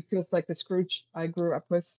 this Mhm. really feels like the Scrooge I grew up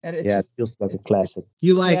with, and it's Yeah, it just, feels like a classic.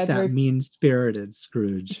 You like Yeah, it's that very- mean-spirited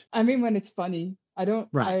Scrooge. I mean, when it's funny. I don't.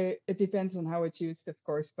 Right. It depends on how it's used, of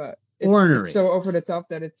course, but Ornery. it's so over the top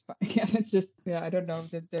that it's fine. Yeah, it's just, I don't know,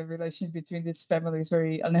 that the relation between this family is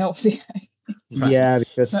very unhealthy. Right. Yeah,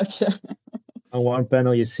 because But, on one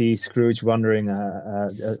panel you see Scrooge wondering,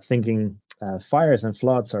 thinking fires and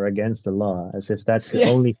floods are against the law, as if that's the Yeah.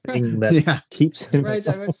 only thing that Yeah. keeps him. right,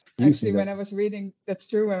 I was using actually, when I those. was reading, that's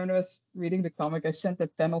true. When I was reading the comic, I sent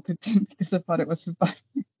that panel to Tim because I thought it was so funny.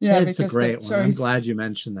 Yeah, It's a because great one. so I'm glad you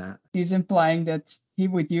mentioned that. he's implying that he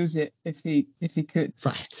would use it if he could.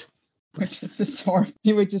 Right. Which is a sword.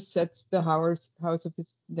 He would just set the house of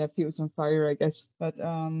his nephews on fire, I guess. But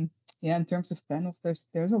yeah, in terms of panels,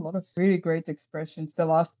 there's a lot of really great expressions. The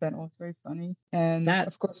last panel is very funny, and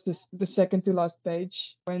of course the second to last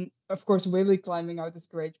page, when of course Willie climbing out is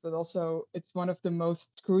great, but also it's one of the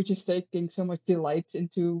most Scrooge is taking so much delight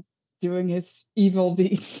into doing his evil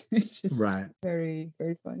deeds. It's just Right. very,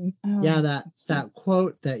 very funny. Yeah, that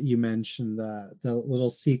quote that you mentioned, the little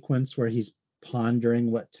sequence where he's pondering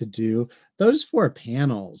what to do, those 4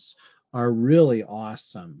 panels are really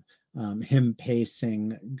awesome. Him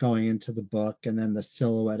pacing, going into the book, and then the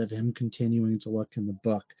silhouette of him continuing to look in the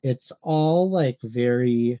book. It's all like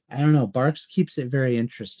very, I don't know, Barks keeps it very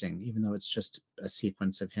interesting, even though it's just a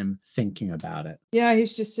sequence of him thinking about it. Yeah,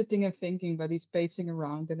 he's just sitting and thinking, but he's pacing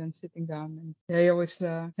around and then sitting down. And yeah, he always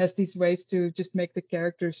has these ways to just make the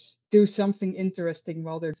characters do something interesting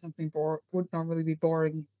while there's something would normally be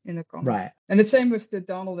boring in a comic. Right. And the same with the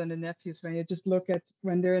Donald and the nephews. When you just look at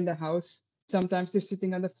when they're in the house, sometimes they're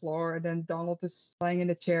sitting on the floor, and then Donald is lying in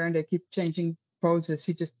a chair, and they keep changing poses.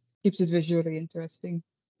 He just keeps it visually interesting.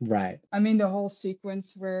 Right. I mean, the whole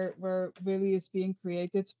sequence where Willie is being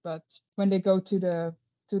created, but when they go to the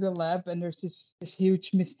lab and there's this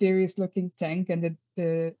huge mysterious looking tank, and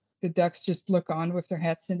the ducks just look on with their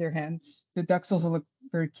hats in their hands. The ducks also look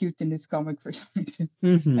very cute in this comic for some reason,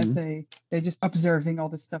 as they just observing all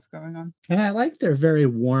this stuff going on. And I like their very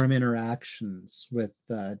warm interactions with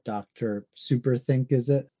Dr. Superthink, is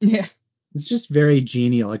it? Yeah. It's just very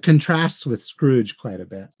genial. It contrasts with Scrooge quite a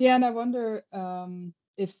bit. Yeah, and I wonder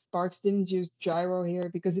if Barks didn't use Gyro here,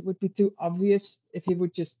 because it would be too obvious if he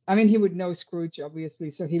would just, I mean, he would know Scrooge,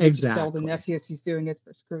 obviously, so he would just tell the nephews he's doing it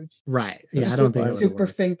for Scrooge. Right. So Yeah, I don't think it would work.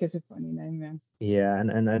 Superthink is a funny name, man. Yeah,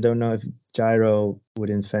 and I don't know if Gyro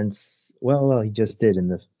would invent, well, he just did in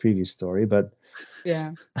the previous story, but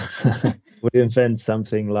yeah, would invent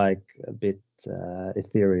something like a bit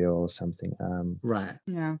ethereal or something. Right.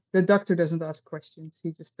 Yeah, the doctor doesn't ask questions.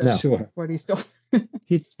 He just does what he's told.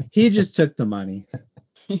 he just took the money.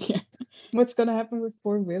 Yeah. What's gonna happen with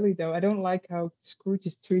poor Willie, though? I don't like how Scrooge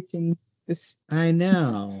is treating this. I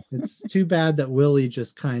know. It's too bad that Willie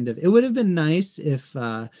just kind of, it would have been nice if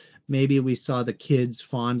maybe we saw the kids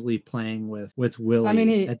fondly playing with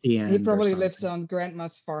Willie at the end. He probably lives on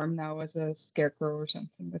Grandma's farm now as a scarecrow or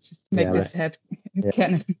something. Let's just make this head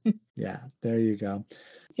canon. Yeah, there you go.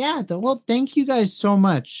 Yeah, well, thank you guys so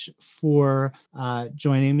much for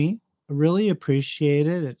joining me really appreciate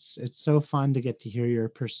it. It's so fun to get to hear your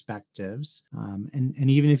perspectives. And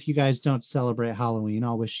even if you guys don't celebrate Halloween,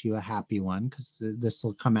 I'll wish you a happy one, because this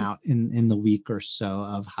will come out in the week or so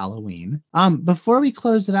of Halloween. Before we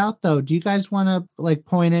close it out, though, do you guys want to like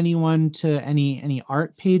point anyone to any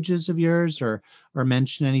art pages of yours, or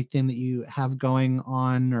mention anything that you have going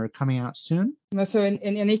on or coming out soon? No, so in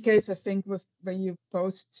any case, I think when you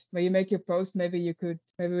make your post, maybe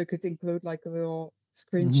we could include like a little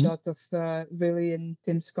screenshot of Willy and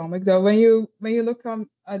Tim's comic. Though when you look when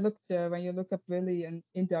you look up Willy and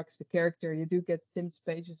Indax, the character, you do get Tim's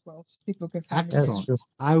page as well, so people can find it. Excellent.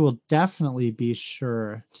 I will definitely be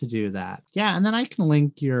sure to do that. Yeah, and then I can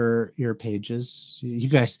link your pages. You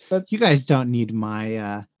guys don't need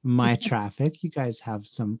my my traffic. You guys have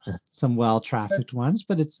some well-trafficked ones,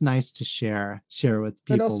 but it's nice to share with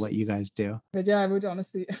people also, what you guys do. But yeah, I would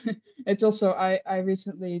honestly, it's also, I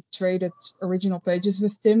recently traded original pages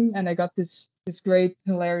with Tim, and I got this great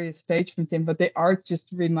hilarious page from Tim, but the art just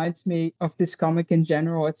reminds me of this comic in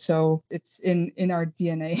general. It's in our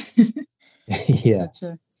DNA. Yeah.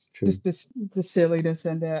 Just the silliness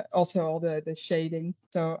and also all the shading.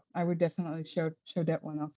 So I would definitely show that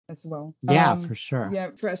one off as well. Yeah, for sure. Yeah,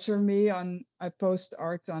 for me, I post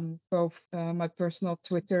art on both my personal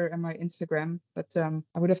Twitter and my Instagram, but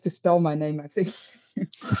I would have to spell my name, I think.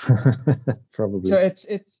 Probably. So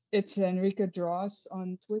it's Henrika Draws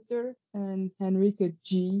on Twitter and Henrika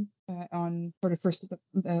G for the first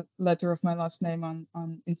letter of my last name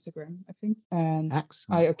on Instagram, I think. And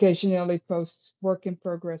excellent. I occasionally post work in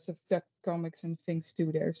progress of Duck comics and things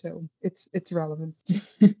too there, so it's relevant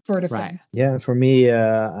for the fan. Yeah, for me,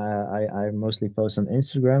 I mostly post on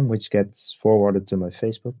Instagram, which gets forwarded to my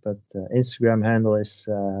Facebook, but Instagram handle is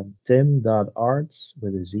tim.arts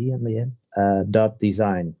with a Z in the end.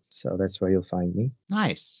 .design, so that's where you'll find me.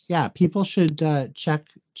 Nice. Yeah, people should check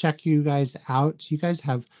you guys out. You guys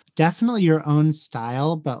have definitely your own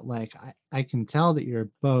style, but like I can tell that you're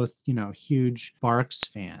both, huge Barks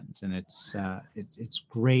fans, and it's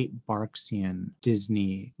great Barksian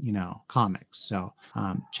Disney, comics. So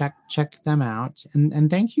check them out, and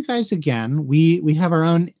thank you guys again. We have our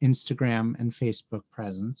own Instagram and Facebook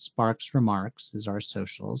presence. Barks Remarks is our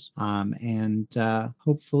socials, and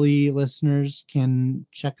hopefully listeners can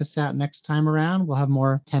check us out next time around. We'll have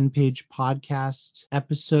more 10-page podcast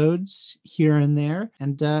episodes here and there,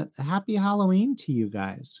 and happy Halloween to you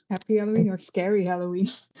guys. Happy Halloween, or scary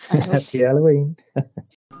Halloween. Happy Halloween.